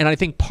that, and I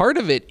think part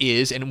of it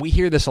is, and we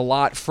hear this a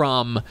lot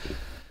from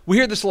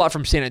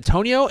San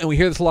Antonio, and we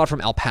hear this a lot from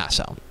El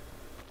Paso,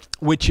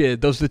 which is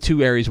those are the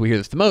 2 areas we hear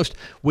this the most,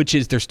 which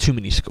is there's too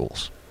many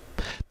schools,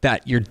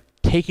 that you're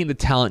taking the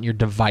talent and you're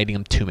dividing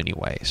them too many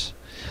ways.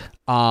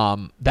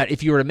 That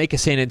if you were to make a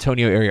San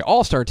Antonio area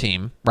all-star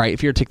team, right,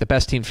 if you were to take the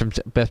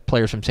best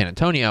players from San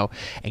Antonio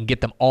and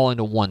get them all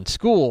into one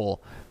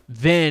school,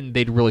 then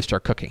they'd really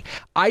start cooking.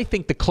 I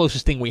think the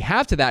closest thing we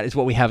have to that is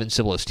what we have in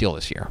Cibolo Steel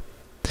this year.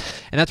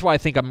 And that's why I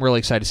think I'm really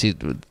excited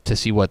to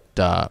see what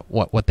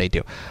they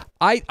do.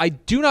 I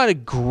do not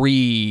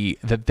agree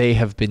that they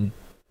have been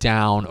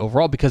down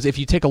overall, because if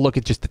you take a look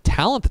at just the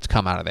talent that's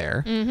come out of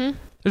there,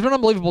 there's been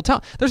unbelievable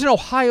talent. There's an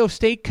Ohio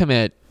State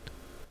commit,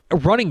 a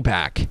running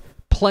back,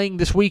 playing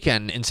this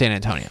weekend in San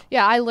Antonio.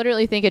 Yeah, I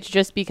literally think it's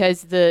just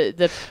because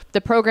the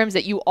programs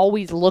that you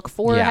always look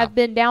for have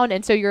been down,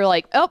 and so you're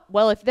like, oh,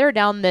 well, if they're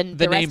down, then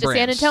the rest of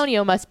San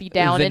Antonio must be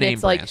down. The and name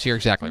it's brands. like, you're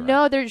exactly right.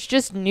 No, there's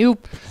just new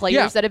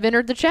players that have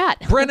entered the chat.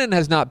 Brennan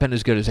has not been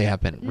as good as they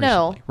have been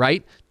recently,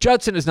 right?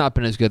 Judson has not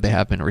been as good as they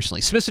have been recently.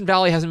 Smithson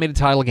Valley hasn't made a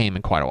title game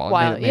in quite a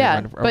while.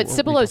 But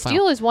Cibolo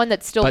Steel is one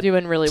that's still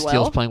doing really well.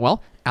 Steel's playing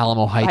well.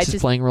 Alamo Heights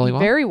is playing really well.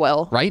 Very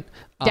well. Right?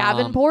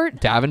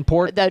 Davenport,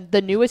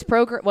 the newest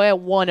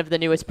program, one of the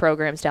newest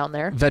programs down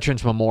there.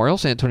 Veterans Memorial,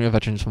 San Antonio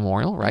Veterans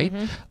Memorial, right?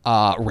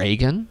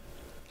 Reagan.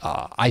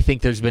 I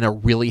think there's been a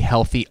really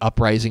healthy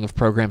uprising of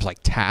programs like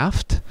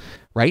Taft,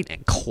 right,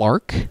 and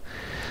Clark.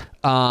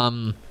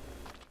 So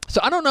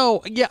I don't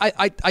know. Yeah,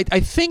 I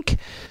think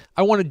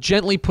I want to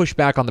gently push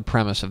back on the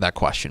premise of that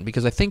question,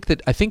 because I think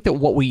that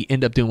what we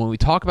end up doing when we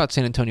talk about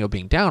San Antonio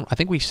being down, I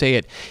think we say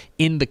it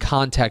in the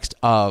context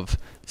of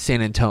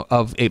San Antonio,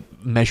 of it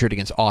measured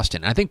against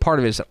Austin. And I think part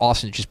of it is that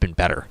Austin's just been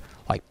better,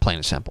 like plain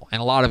and simple.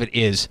 And a lot of it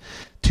is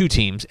 2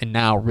 teams, and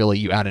now really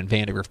you add in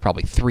Vandergrift,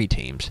 probably 3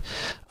 teams.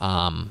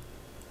 So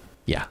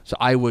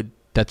I would.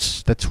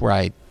 That's where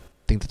I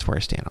think that's where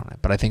I stand on it.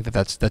 But I think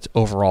that's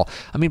overall.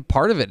 I mean,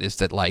 part of it is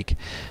that like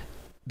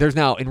there's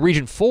now in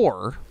Region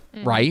 4.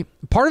 Right?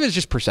 Part of it is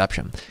just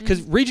perception.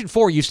 Because Region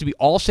 4 used to be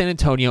all San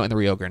Antonio and the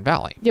Rio Grande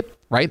Valley. Yep.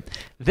 Right?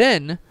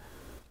 Then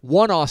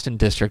one Austin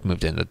district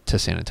moved into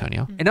San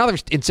Antonio. And now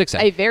there's in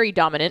 6A. A very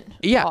dominant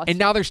Austin. And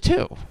now there's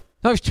 2. Now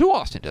there's 2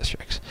 Austin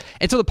districts.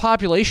 And so the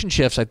population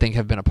shifts, I think,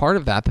 have been a part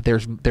of that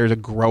there's a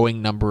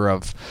growing number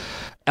of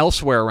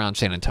elsewhere around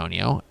San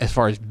Antonio as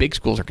far as big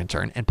schools are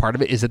concerned. And part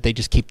of it is that they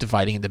just keep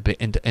dividing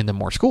into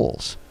more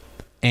schools.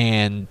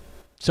 And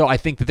So I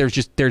think that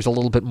there's a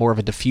little bit more of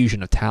a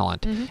diffusion of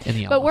talent in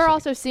the. But we're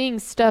also seeing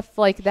stuff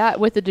like that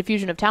with the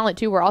diffusion of talent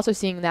too. We're also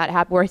seeing that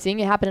happen. We're seeing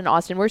it happen in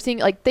Austin. We're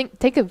seeing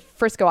take of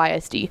Frisco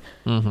ISD.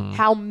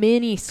 How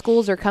many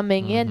schools are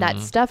coming in? That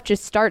stuff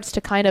just starts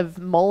to kind of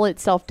mull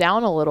itself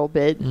down a little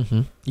bit.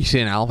 You see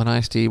in Alvin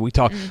ISD, we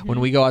talk when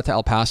we go out to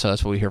El Paso.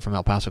 That's what we hear from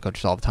El Paso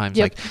coaches all the time. It's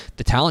like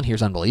the talent here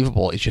is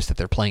unbelievable. It's just that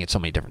they're playing at so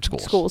many different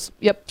schools.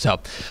 Yep. So,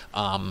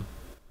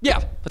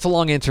 yeah, that's a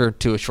long answer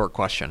to a short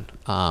question.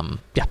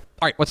 Yeah.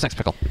 All right, what's next,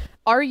 Pickle?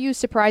 Are you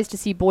surprised to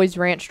see Boys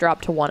Ranch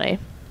drop to 1A?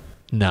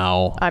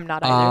 No. I'm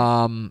not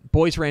either.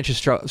 Boys Ranch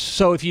is...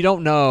 So if you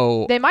don't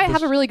know... They might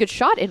have a really good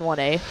shot in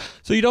 1A.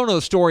 So you don't know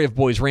the story of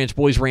Boys Ranch.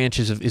 Boys Ranch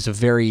is a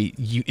very...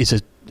 is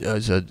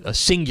a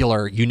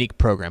singular, unique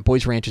program.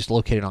 Boys Ranch is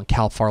located on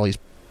Cal Farley's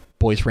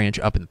Boys Ranch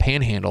up in the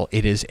Panhandle.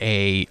 It is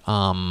a...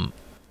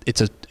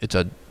 It's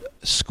a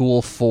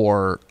school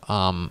for...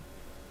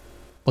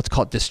 let's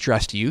call it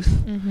distressed youth.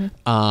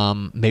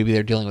 Maybe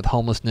they're dealing with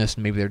homelessness.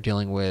 Maybe they're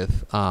dealing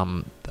with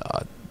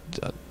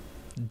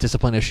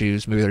discipline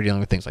issues. Maybe they're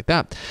dealing with things like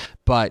that.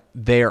 But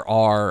there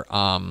are.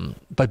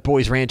 But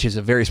Boys Ranch is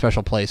a very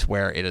special place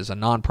where it is a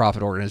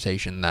nonprofit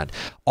organization that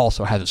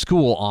also has a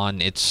school on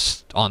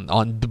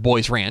the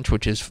Boys Ranch,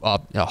 which is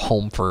a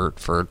home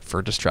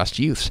for distressed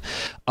youths.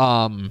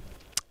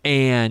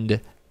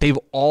 And they've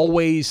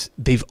always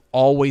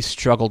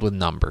struggled with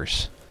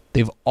numbers.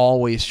 They've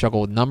always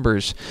struggled with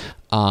numbers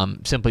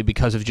simply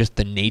because of just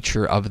the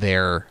nature of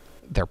their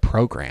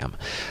program.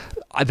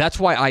 That's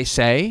why I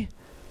say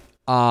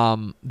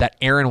that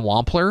Aaron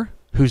Wampler,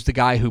 who's the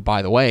guy who,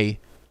 by the way,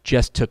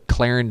 just took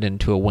Clarendon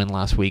to a win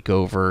last week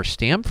over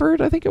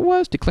Stanford, I think it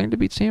was. Did Clarendon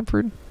beat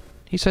Stanford?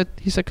 He said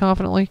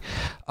confidently.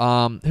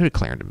 Who did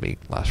Clarendon beat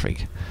last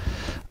week?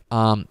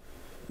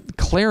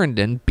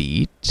 Clarendon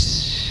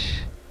beat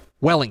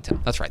Wellington.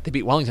 That's right. They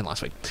beat Wellington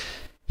last week.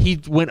 He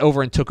went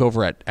over and took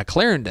over at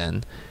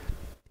Clarendon.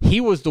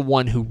 He was the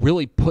one who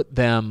really got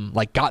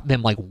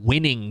them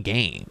winning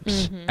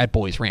games at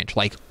Boys Ranch,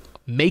 like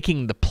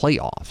making the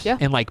playoffs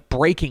and like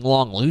breaking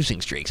long losing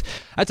streaks.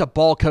 That's a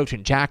ball coach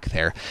and Jack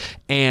there.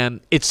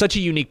 And it's such a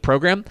unique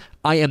program.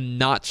 I am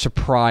not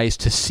surprised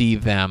to see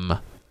them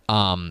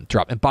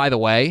drop. And by the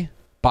way,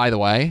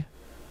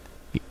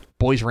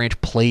 Boys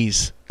Ranch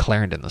plays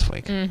Clarendon this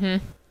week.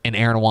 And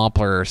Aaron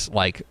Wampler's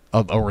like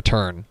a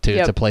return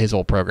to play his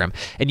old program.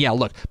 And yeah,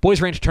 look,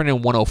 Boys Ranch turned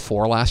in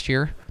 104 last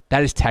year.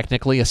 That is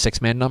technically a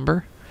 6-man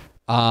number.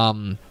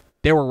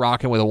 They were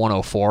rocking with a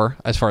 104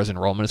 as far as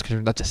enrollment is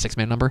concerned. That's a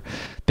 6-man number.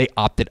 They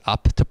opted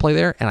up to play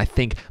there. And I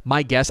think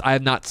my guess, I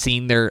have not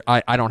seen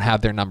I don't have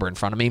their number in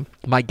front of me.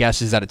 My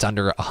guess is that it's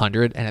under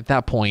 100. And at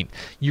that point,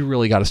 you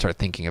really got to start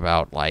thinking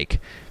about like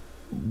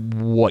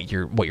what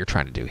you're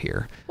trying to do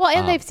here. Well,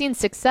 and they've seen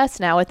success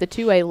now at the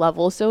 2A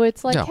level, so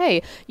it's like,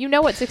 hey, you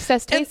know what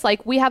success tastes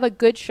like. We have a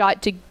good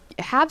shot to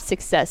have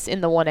success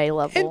in the 1A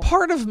level. And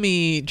part of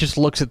me just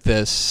looks at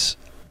this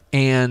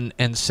and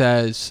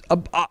says,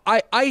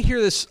 I hear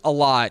this a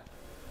lot.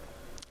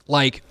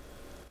 Like,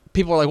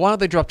 people are like, why don't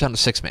they drop down to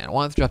 6-man?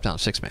 Why don't they drop down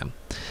to 6-man?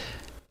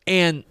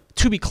 And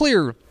to be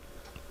clear,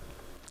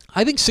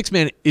 I think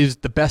 6-man is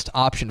the best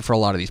option for a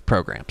lot of these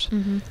programs.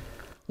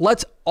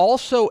 Let's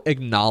also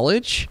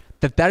acknowledge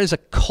that is a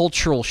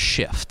cultural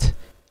shift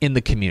in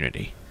the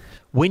community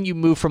when you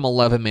move from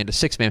 11-man to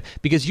 6-man,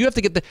 because you have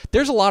to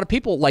there's a lot of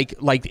people like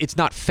it's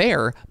not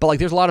fair, but like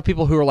there's a lot of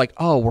people who are like,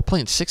 oh, we're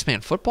playing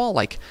 6-man football,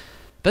 like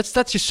that's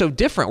just so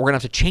different. We're gonna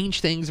have to change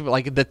things.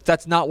 Like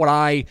that's not what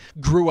I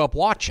grew up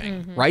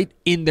watching, right,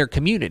 in their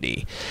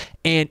community.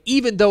 And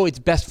even though it's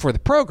best for the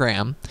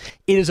program,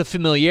 it is a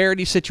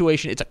familiarity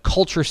situation. It's a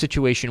culture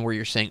situation where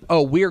you're saying,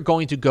 oh, we are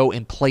going to go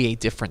and play a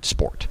different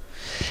sport.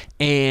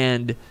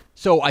 And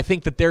so I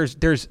think that there is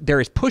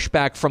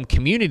pushback from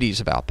communities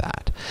about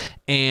that.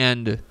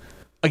 And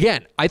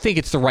again, I think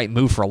it's the right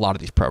move for a lot of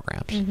these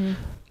programs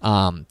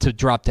to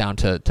drop down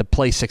to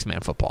play 6-man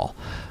football.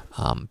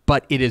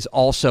 But it is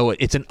also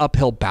it's an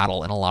uphill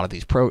battle in a lot of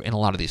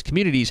these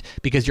communities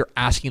because you're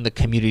asking the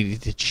community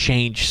to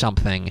change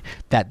something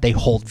that they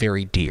hold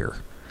very dear,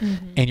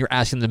 and you're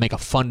asking them to make a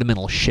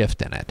fundamental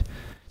shift in it.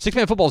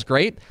 6-man football is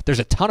great. There's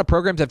a ton of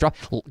programs that have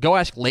dropped. Go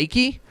ask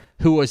Lakey,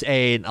 who was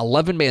an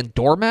 11-man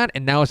doormat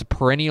and now is a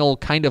perennial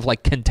kind of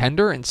like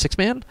contender in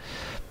 6-man.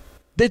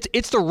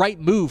 It's the right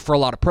move for a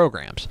lot of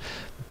programs,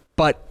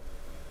 but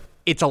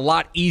it's a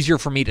lot easier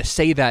for me to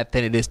say that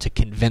than it is to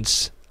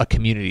convince a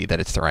community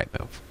that it's the right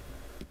move.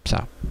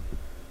 So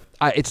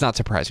it's not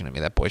surprising to me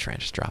that Boys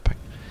Ranch is dropping.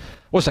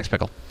 What's next,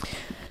 Pickle?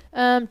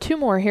 2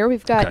 more here.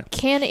 We've got,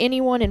 can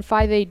anyone in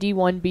 5A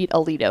D1 beat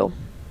Aledo?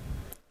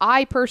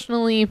 I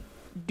personally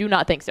do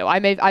not think so.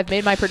 I've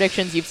made my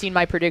predictions. You've seen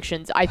my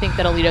predictions. I think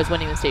that Aledo's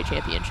winning the state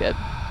championship.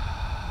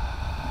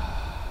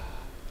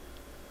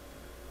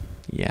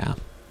 Yeah.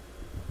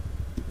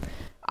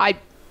 I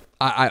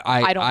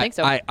don't think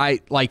so.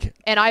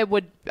 And I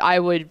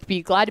would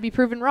be glad to be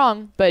proven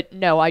wrong, but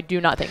no, I do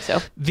not think so.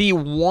 The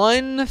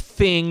one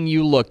thing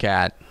you look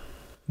at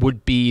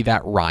would be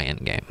that Ryan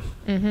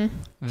game.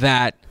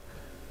 That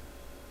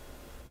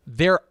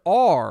there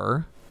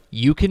are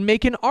you can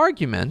make an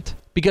argument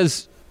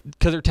because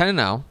they're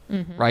 10-0,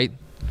 right?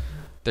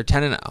 They're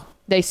 10-0.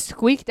 They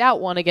squeaked out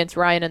one against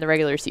Ryan in the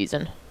regular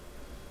season.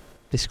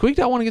 They squeaked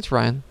out one against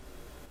Ryan.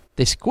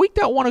 They squeaked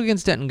out one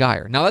against Denton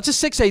Guyer. Now, that's a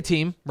 6A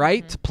team,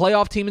 right? It's a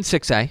playoff team in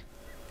 6A.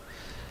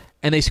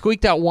 And they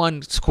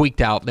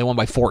they won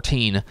by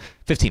 15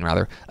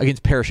 rather,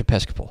 against Parish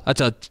Episcopal.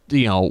 That's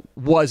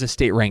was a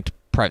state-ranked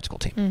private school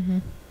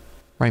team.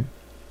 Right?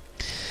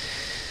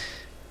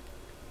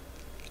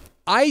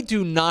 I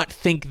do not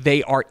think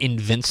they are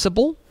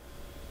invincible.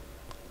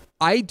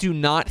 I do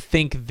not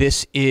think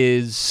this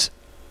is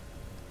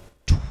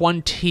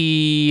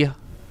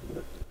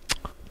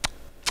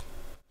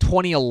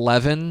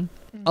 2011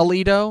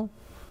 Aledo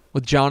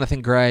with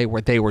Jonathan Gray,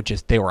 where they were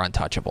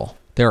untouchable.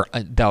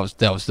 That was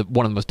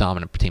one of the most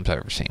dominant teams I've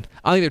ever seen.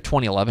 I think they're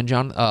 2011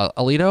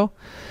 Aledo,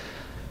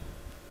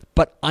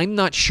 but I'm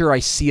not sure I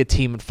see a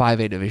team in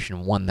 5A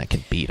Division I that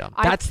can beat them.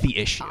 That's the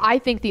issue. I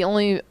think the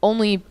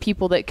only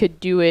people that could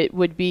do it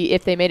would be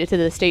if they made it to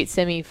the state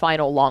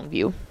semifinal,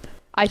 Longview.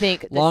 I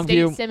think the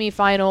state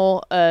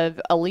semifinal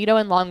of Aledo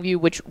and Longview,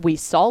 which we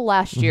saw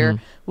last year,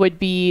 would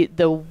be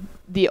the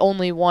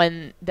only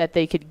one that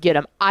they could get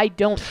them. I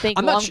don't think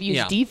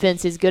Longview's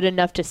defense is good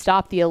enough to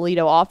stop the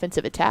Aledo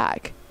offensive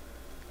attack.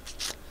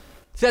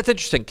 See, that's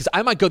interesting because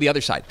I might go the other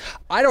side.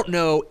 I don't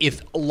know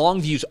if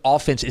Longview's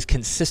offense is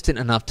consistent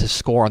enough to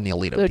score on the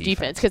Aledo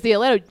defense. Because the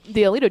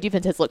Aledo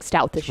defense has looked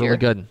stout this year. Really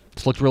good.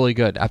 It's looked really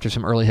good. After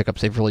some early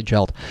hiccups, they've really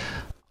gelled.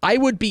 I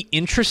would be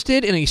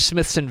interested in a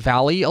Smithson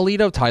Valley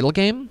Aledo title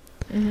game.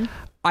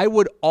 I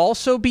would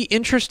also be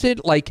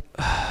interested, I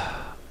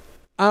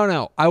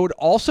would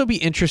also be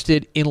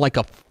interested in like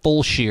a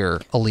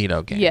Fulshire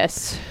Aledo game.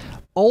 Yes.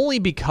 Only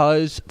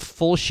because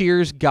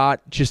Fulshire's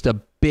got just a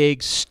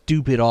big,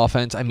 stupid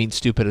offense. I mean,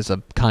 stupid is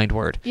a kind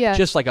word. Yeah.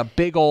 Just like a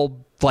big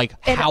old,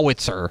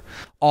 howitzer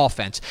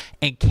offense.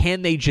 And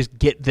can they just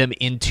get them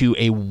into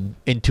a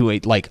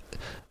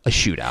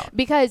shootout?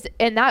 Because,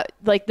 and that,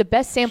 the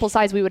best sample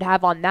size we would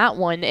have on that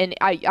one, and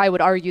I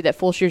would argue that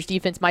Fulshire's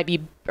offense might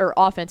be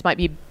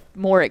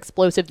more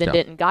explosive than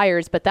Denton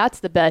Guyer's, but that's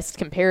the best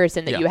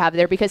comparison that you have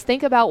there, because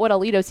think about what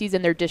Aledo sees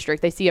in their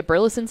district. They see a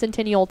Burleson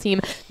Centennial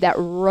team that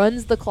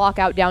runs the clock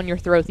out down your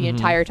throat the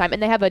entire time,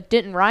 and they have a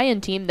Denton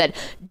Ryan team that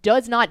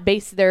does not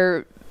base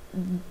the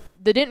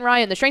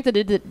strength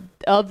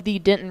of the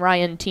Denton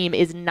Ryan team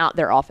is not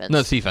their offense. No,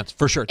 it's defense,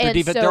 for sure. Their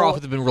offense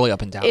has been really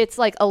up and down. It's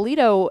like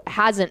Aledo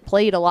hasn't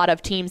played a lot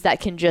of teams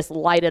that can just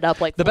light it up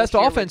like the best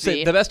offense.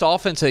 The best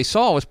offense they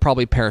saw was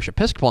probably Parish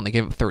Episcopal, and they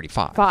gave up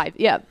 35.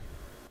 Yeah.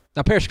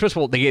 Now, Parish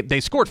Episcopal,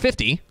 they scored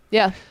 50.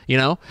 Yeah.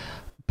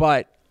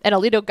 But... And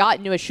Aledo got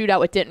into a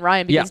shootout with Denton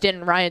Ryan because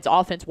Denton Ryan's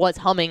offense was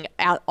humming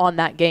out on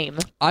that game.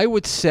 I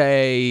would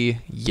say,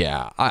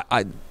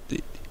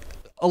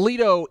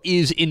 Aledo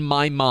is, in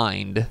my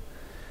mind,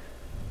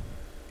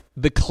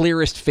 the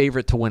clearest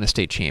favorite to win a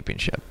state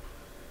championship.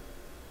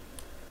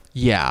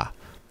 Yeah.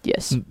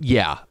 Yes.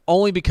 Yeah.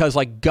 Only because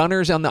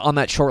Gunners on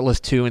that short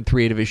list too in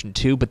 3A Division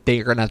 2, but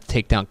they are going to have to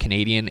take down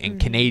Canadian, and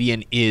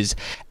Canadian is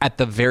at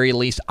the very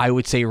least, I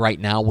would say right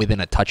now, within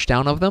a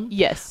touchdown of them.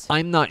 Yes.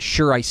 I'm not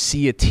sure I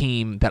see a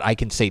team that I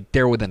can say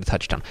they're within a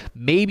touchdown.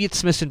 Maybe it's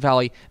Smithson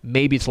Valley,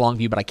 maybe it's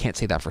Longview, but I can't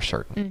say that for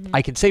certain.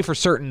 I can say for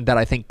certain that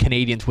I think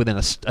Canadian's within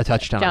a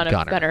touchdown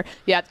of Gunner.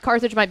 Yeah,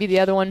 Carthage might be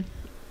the other one.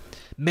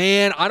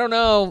 Man, I don't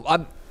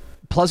know.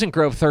 Pleasant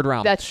Grove third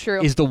round. That's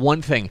true. Is the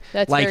one thing.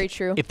 That's very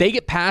true. If they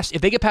get past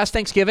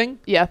Thanksgiving,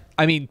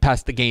 I mean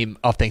past the game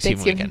of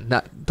Thanksgiving weekend.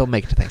 Don't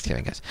make it to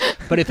Thanksgiving, guys.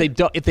 But if they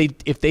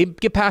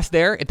get past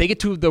there, if they get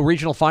to the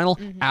regional final,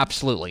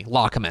 absolutely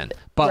lock them in.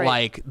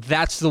 But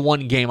that's the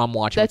one game I'm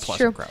watching. That's with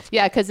Pleasant true. Grove.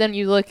 Yeah, because then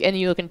you look in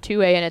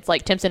 2A and it's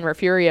Timpson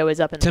Refugio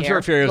is up in the air. Timpson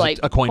Refugio is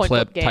a coin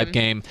flip type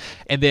game,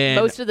 and then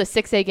most of the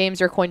 6A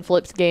games are coin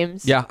flips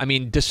games. Yeah, I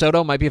mean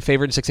DeSoto might be a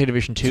favorite in 6A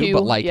Division 2,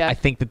 but I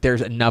think that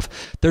there's enough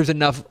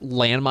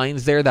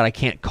landmines there that I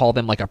can't call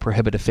them a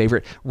prohibitive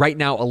favorite. Right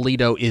now,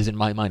 Aledo is in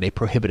my mind a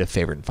prohibitive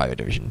favorite in 5A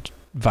Division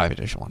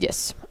 1.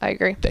 Yes, I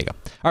agree. There you go.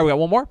 All right, we got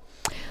one more.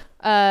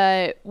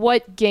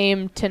 What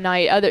game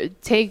tonight?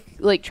 Take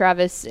Lake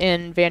Travis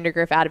and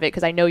Vandergrift out of it,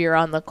 because I know you're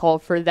on the call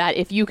for that.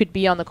 If you could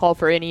be on the call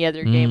for any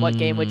other game, what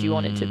game would you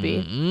want it to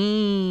be?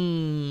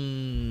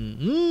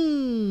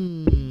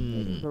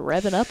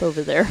 Revving up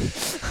over there.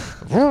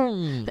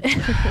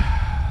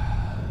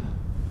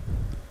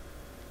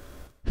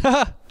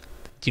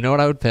 Do you know what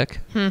I would pick?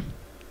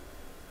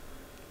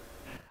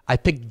 I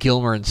picked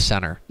Gilmer in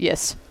center.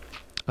 Yes.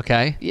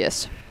 Okay?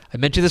 Yes. I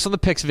mentioned this on the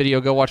picks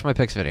video. Go watch my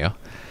picks video.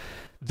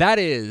 That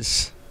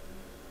is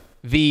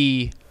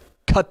the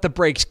cut the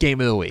brakes game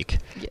of the week.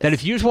 Yes. That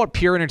if you just want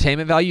pure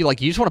entertainment value, you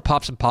just want to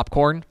pop some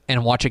popcorn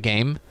and watch a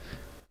game,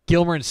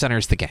 Gilmer in center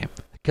is the game,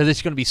 because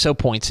it's going to be so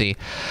pointsy.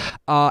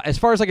 As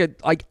far as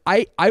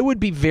I would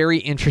be very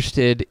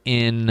interested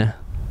in.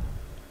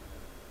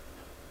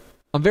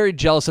 I'm very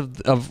jealous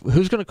of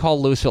who's going to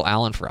call Louisville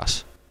Allen for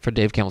us for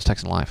Dave Campbell's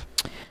Texan Live.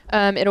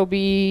 It'll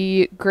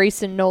be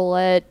Grayson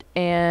Nolette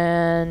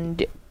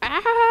and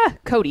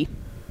Cody.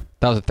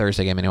 That was a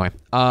Thursday game anyway.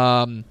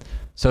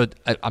 So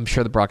I'm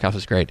sure the broadcast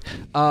was great.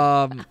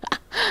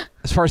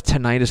 As far as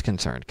tonight is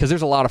concerned, because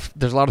there's a lot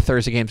of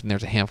Thursday games and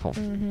there's a handful.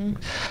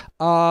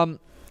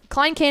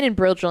 Klein Cannon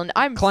Bridgeland.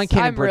 I'm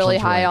really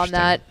high on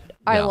that.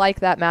 I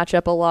like that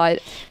matchup a lot.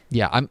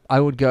 Yeah, I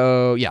would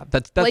go. Yeah,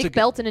 that's Blake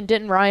Belton and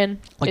Denton Ryan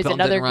is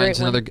another great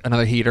one.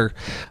 Another heater.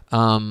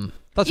 Kind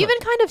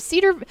of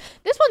Cedar.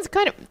 This one's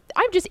kind of.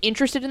 I'm just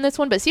interested in this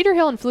one, but Cedar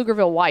Hill and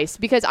Pflugerville Weiss,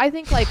 because I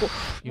think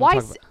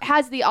Weiss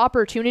has the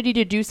opportunity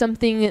to do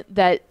something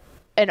that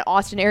an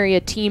Austin area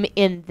team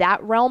in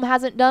that realm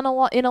hasn't done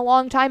in a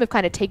long time, of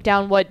kind of take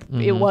down what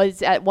it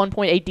was at one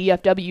point a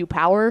DFW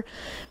power.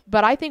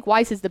 But I think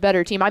Weiss is the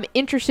better team. I'm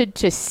interested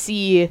to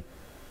see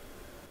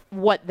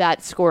what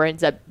that score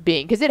ends up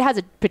being, because it has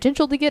a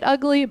potential to get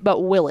ugly, but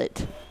will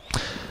it?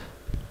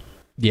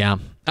 Yeah,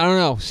 I don't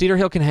know. Cedar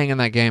Hill can hang in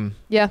that game.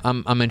 Yeah,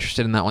 I'm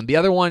interested in that one. The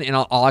other one, and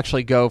I'll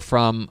actually go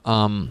from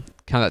kind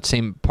of that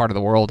same part of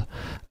the world,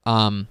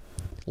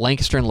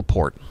 Lancaster and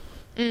LaPorte.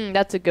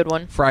 That's a good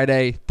one.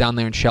 Friday down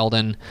there in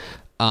Sheldon.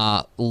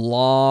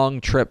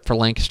 Long trip for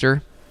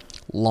Lancaster.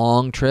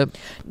 Long trip,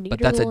 but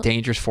that's a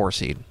dangerous 4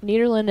 seed.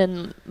 Nederland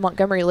and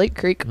Montgomery Lake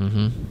Creek.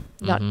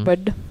 Not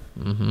good.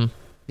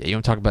 Yeah, you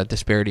don't talk about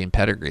disparity in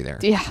pedigree there.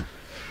 Yeah.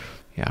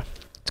 It's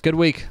a good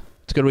week.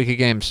 It's a good week of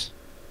games.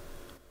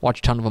 Watch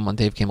a ton of them on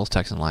Dave Campbell's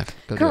Texan Live.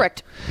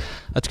 Correct.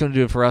 That's going to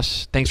do it for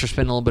us. Thanks for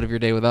spending a little bit of your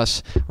day with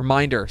us.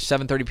 Reminder,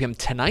 7:30 p.m.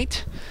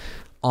 tonight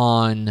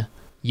on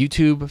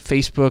YouTube,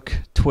 Facebook,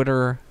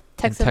 Twitter,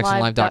 and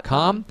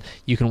TexanLive.com.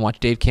 You can watch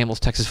Dave Campbell's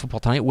Texas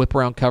Football Tonight whip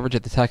around coverage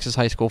at the Texas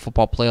High School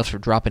Football Playoffs for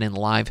dropping in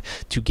live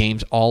to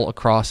games all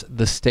across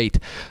the state.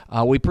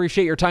 We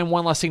appreciate your time.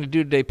 One last thing to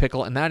do today,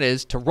 Pickle, and that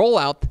is to roll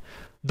out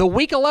the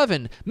Week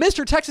 11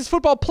 Mr. Texas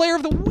Football Player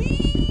of the Week.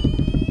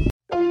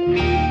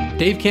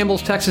 Dave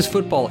Campbell's Texas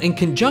Football, in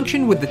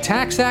conjunction with the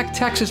TaxAct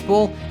Texas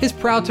Bowl, is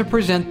proud to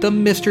present the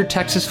Mr.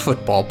 Texas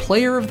Football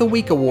Player of the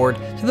Week award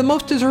to the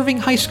most deserving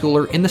high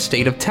schooler in the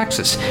state of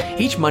Texas.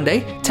 Each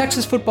Monday,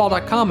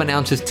 TexasFootball.com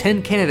announces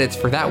 10 candidates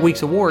for that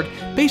week's award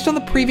based on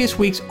the previous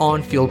week's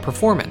on-field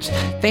performance.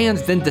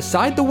 Fans then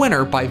decide the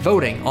winner by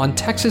voting on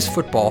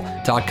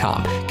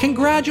TexasFootball.com.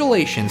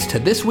 Congratulations to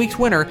this week's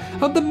winner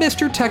of the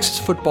Mr. Texas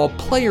Football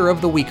Player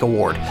of the Week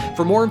award.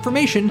 For more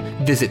information,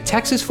 visit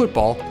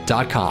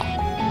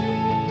TexasFootball.com.